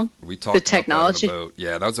function well. We talked about technology. That on the boat.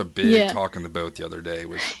 Yeah, that was a big talk on the boat the other day.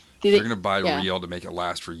 Was they're going to buy a reel to make it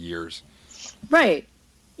last for years. Right.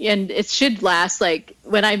 And it should last. Like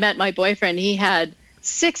when I met my boyfriend, he had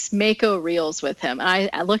 6 Mako reels with him. And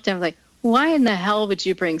I looked at him like, why in the hell would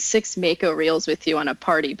you bring 6 Mako reels with you on a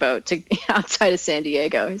party boat to outside of San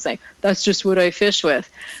Diego? He's like, that's just what I fish with.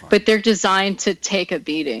 Fine. But they're designed to take a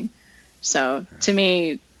beating. So to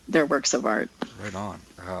me, they're works of art. Right on.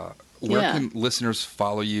 Where can listeners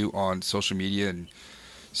follow you on social media and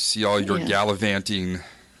see all your gallivanting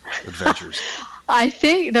adventures? I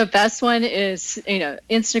think the best one is,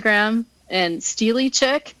 Instagram and Steely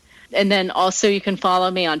Chick. And then also you can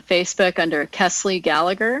follow me on Facebook under Kesley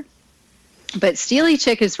Gallagher. But Steely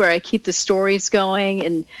Chick is where I keep the stories going,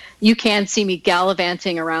 and you can see me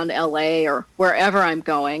gallivanting around LA or wherever I'm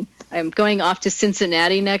going. I'm going off to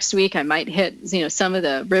Cincinnati next week. I might hit, some of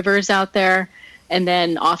the rivers out there, and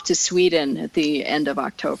then off to Sweden at the end of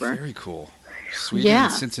October. Very cool. Sweden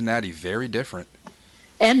and Cincinnati, very different.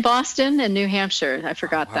 And Boston and New Hampshire. I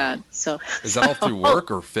forgot that. So is that all through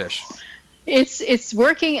work or fish? It's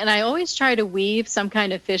working, and I always try to weave some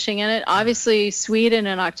kind of fishing in it. Obviously, Sweden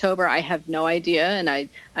in October, I have no idea, and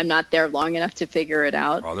I'm not there long enough to figure it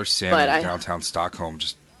out. Oh, there's salmon in downtown Stockholm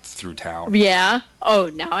just through town. Yeah.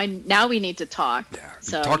 Oh, now we need to talk. Yeah.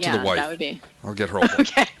 So, talk to the wife. That would be. I'll get her over.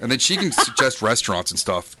 Okay. And then she can suggest restaurants and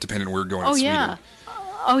stuff depending on where we're going in Sweden. Yeah.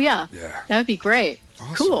 Oh, yeah. Yeah. That would be great.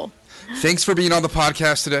 Awesome. Cool. Thanks for being on the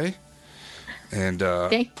podcast today. And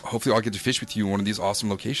hopefully I'll get to fish with you in one of these awesome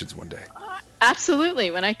locations one day.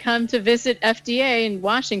 Absolutely. When I come to visit FDA in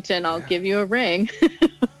Washington, I'll give you a ring. All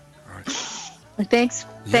right.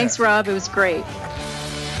 Thanks, Rob. It was great.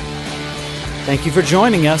 Thank you for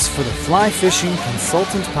joining us for the Fly Fishing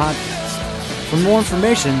Consultant Podcast. For more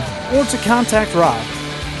information or to contact Rob,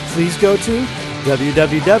 please go to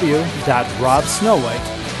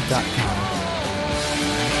www.robsnowhite.com.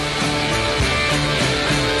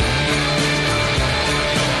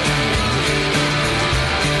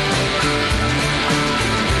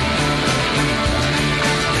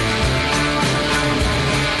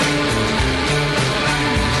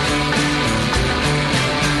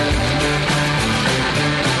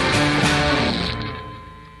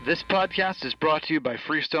 This podcast is brought to you by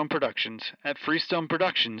Freestone Productions at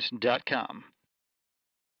freestoneproductions.com.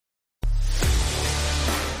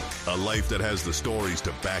 A life that has the stories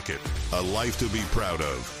to back it. A life to be proud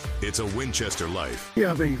of. It's a Winchester life.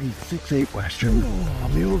 Yeah, baby. 6'8" Western.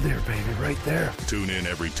 Oh, mule deer, baby, right there. Tune in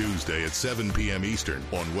every Tuesday at 7 p.m. Eastern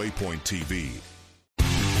on Waypoint TV.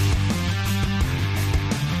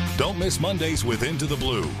 Don't miss Mondays with Into the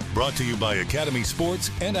Blue, brought to you by Academy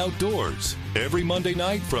Sports and Outdoors. Every Monday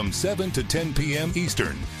night from 7 to 10 p.m.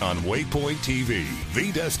 Eastern on Waypoint TV,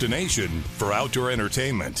 the destination for outdoor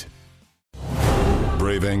entertainment.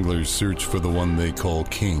 Brave anglers search for the one they call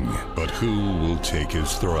king, but who will take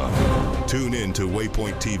his throne? Tune in to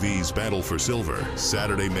Waypoint TV's Battle for Silver,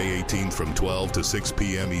 Saturday, May 18th from 12 to 6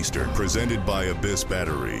 p.m. Eastern, presented by Abyss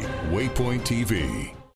Battery. Waypoint TV.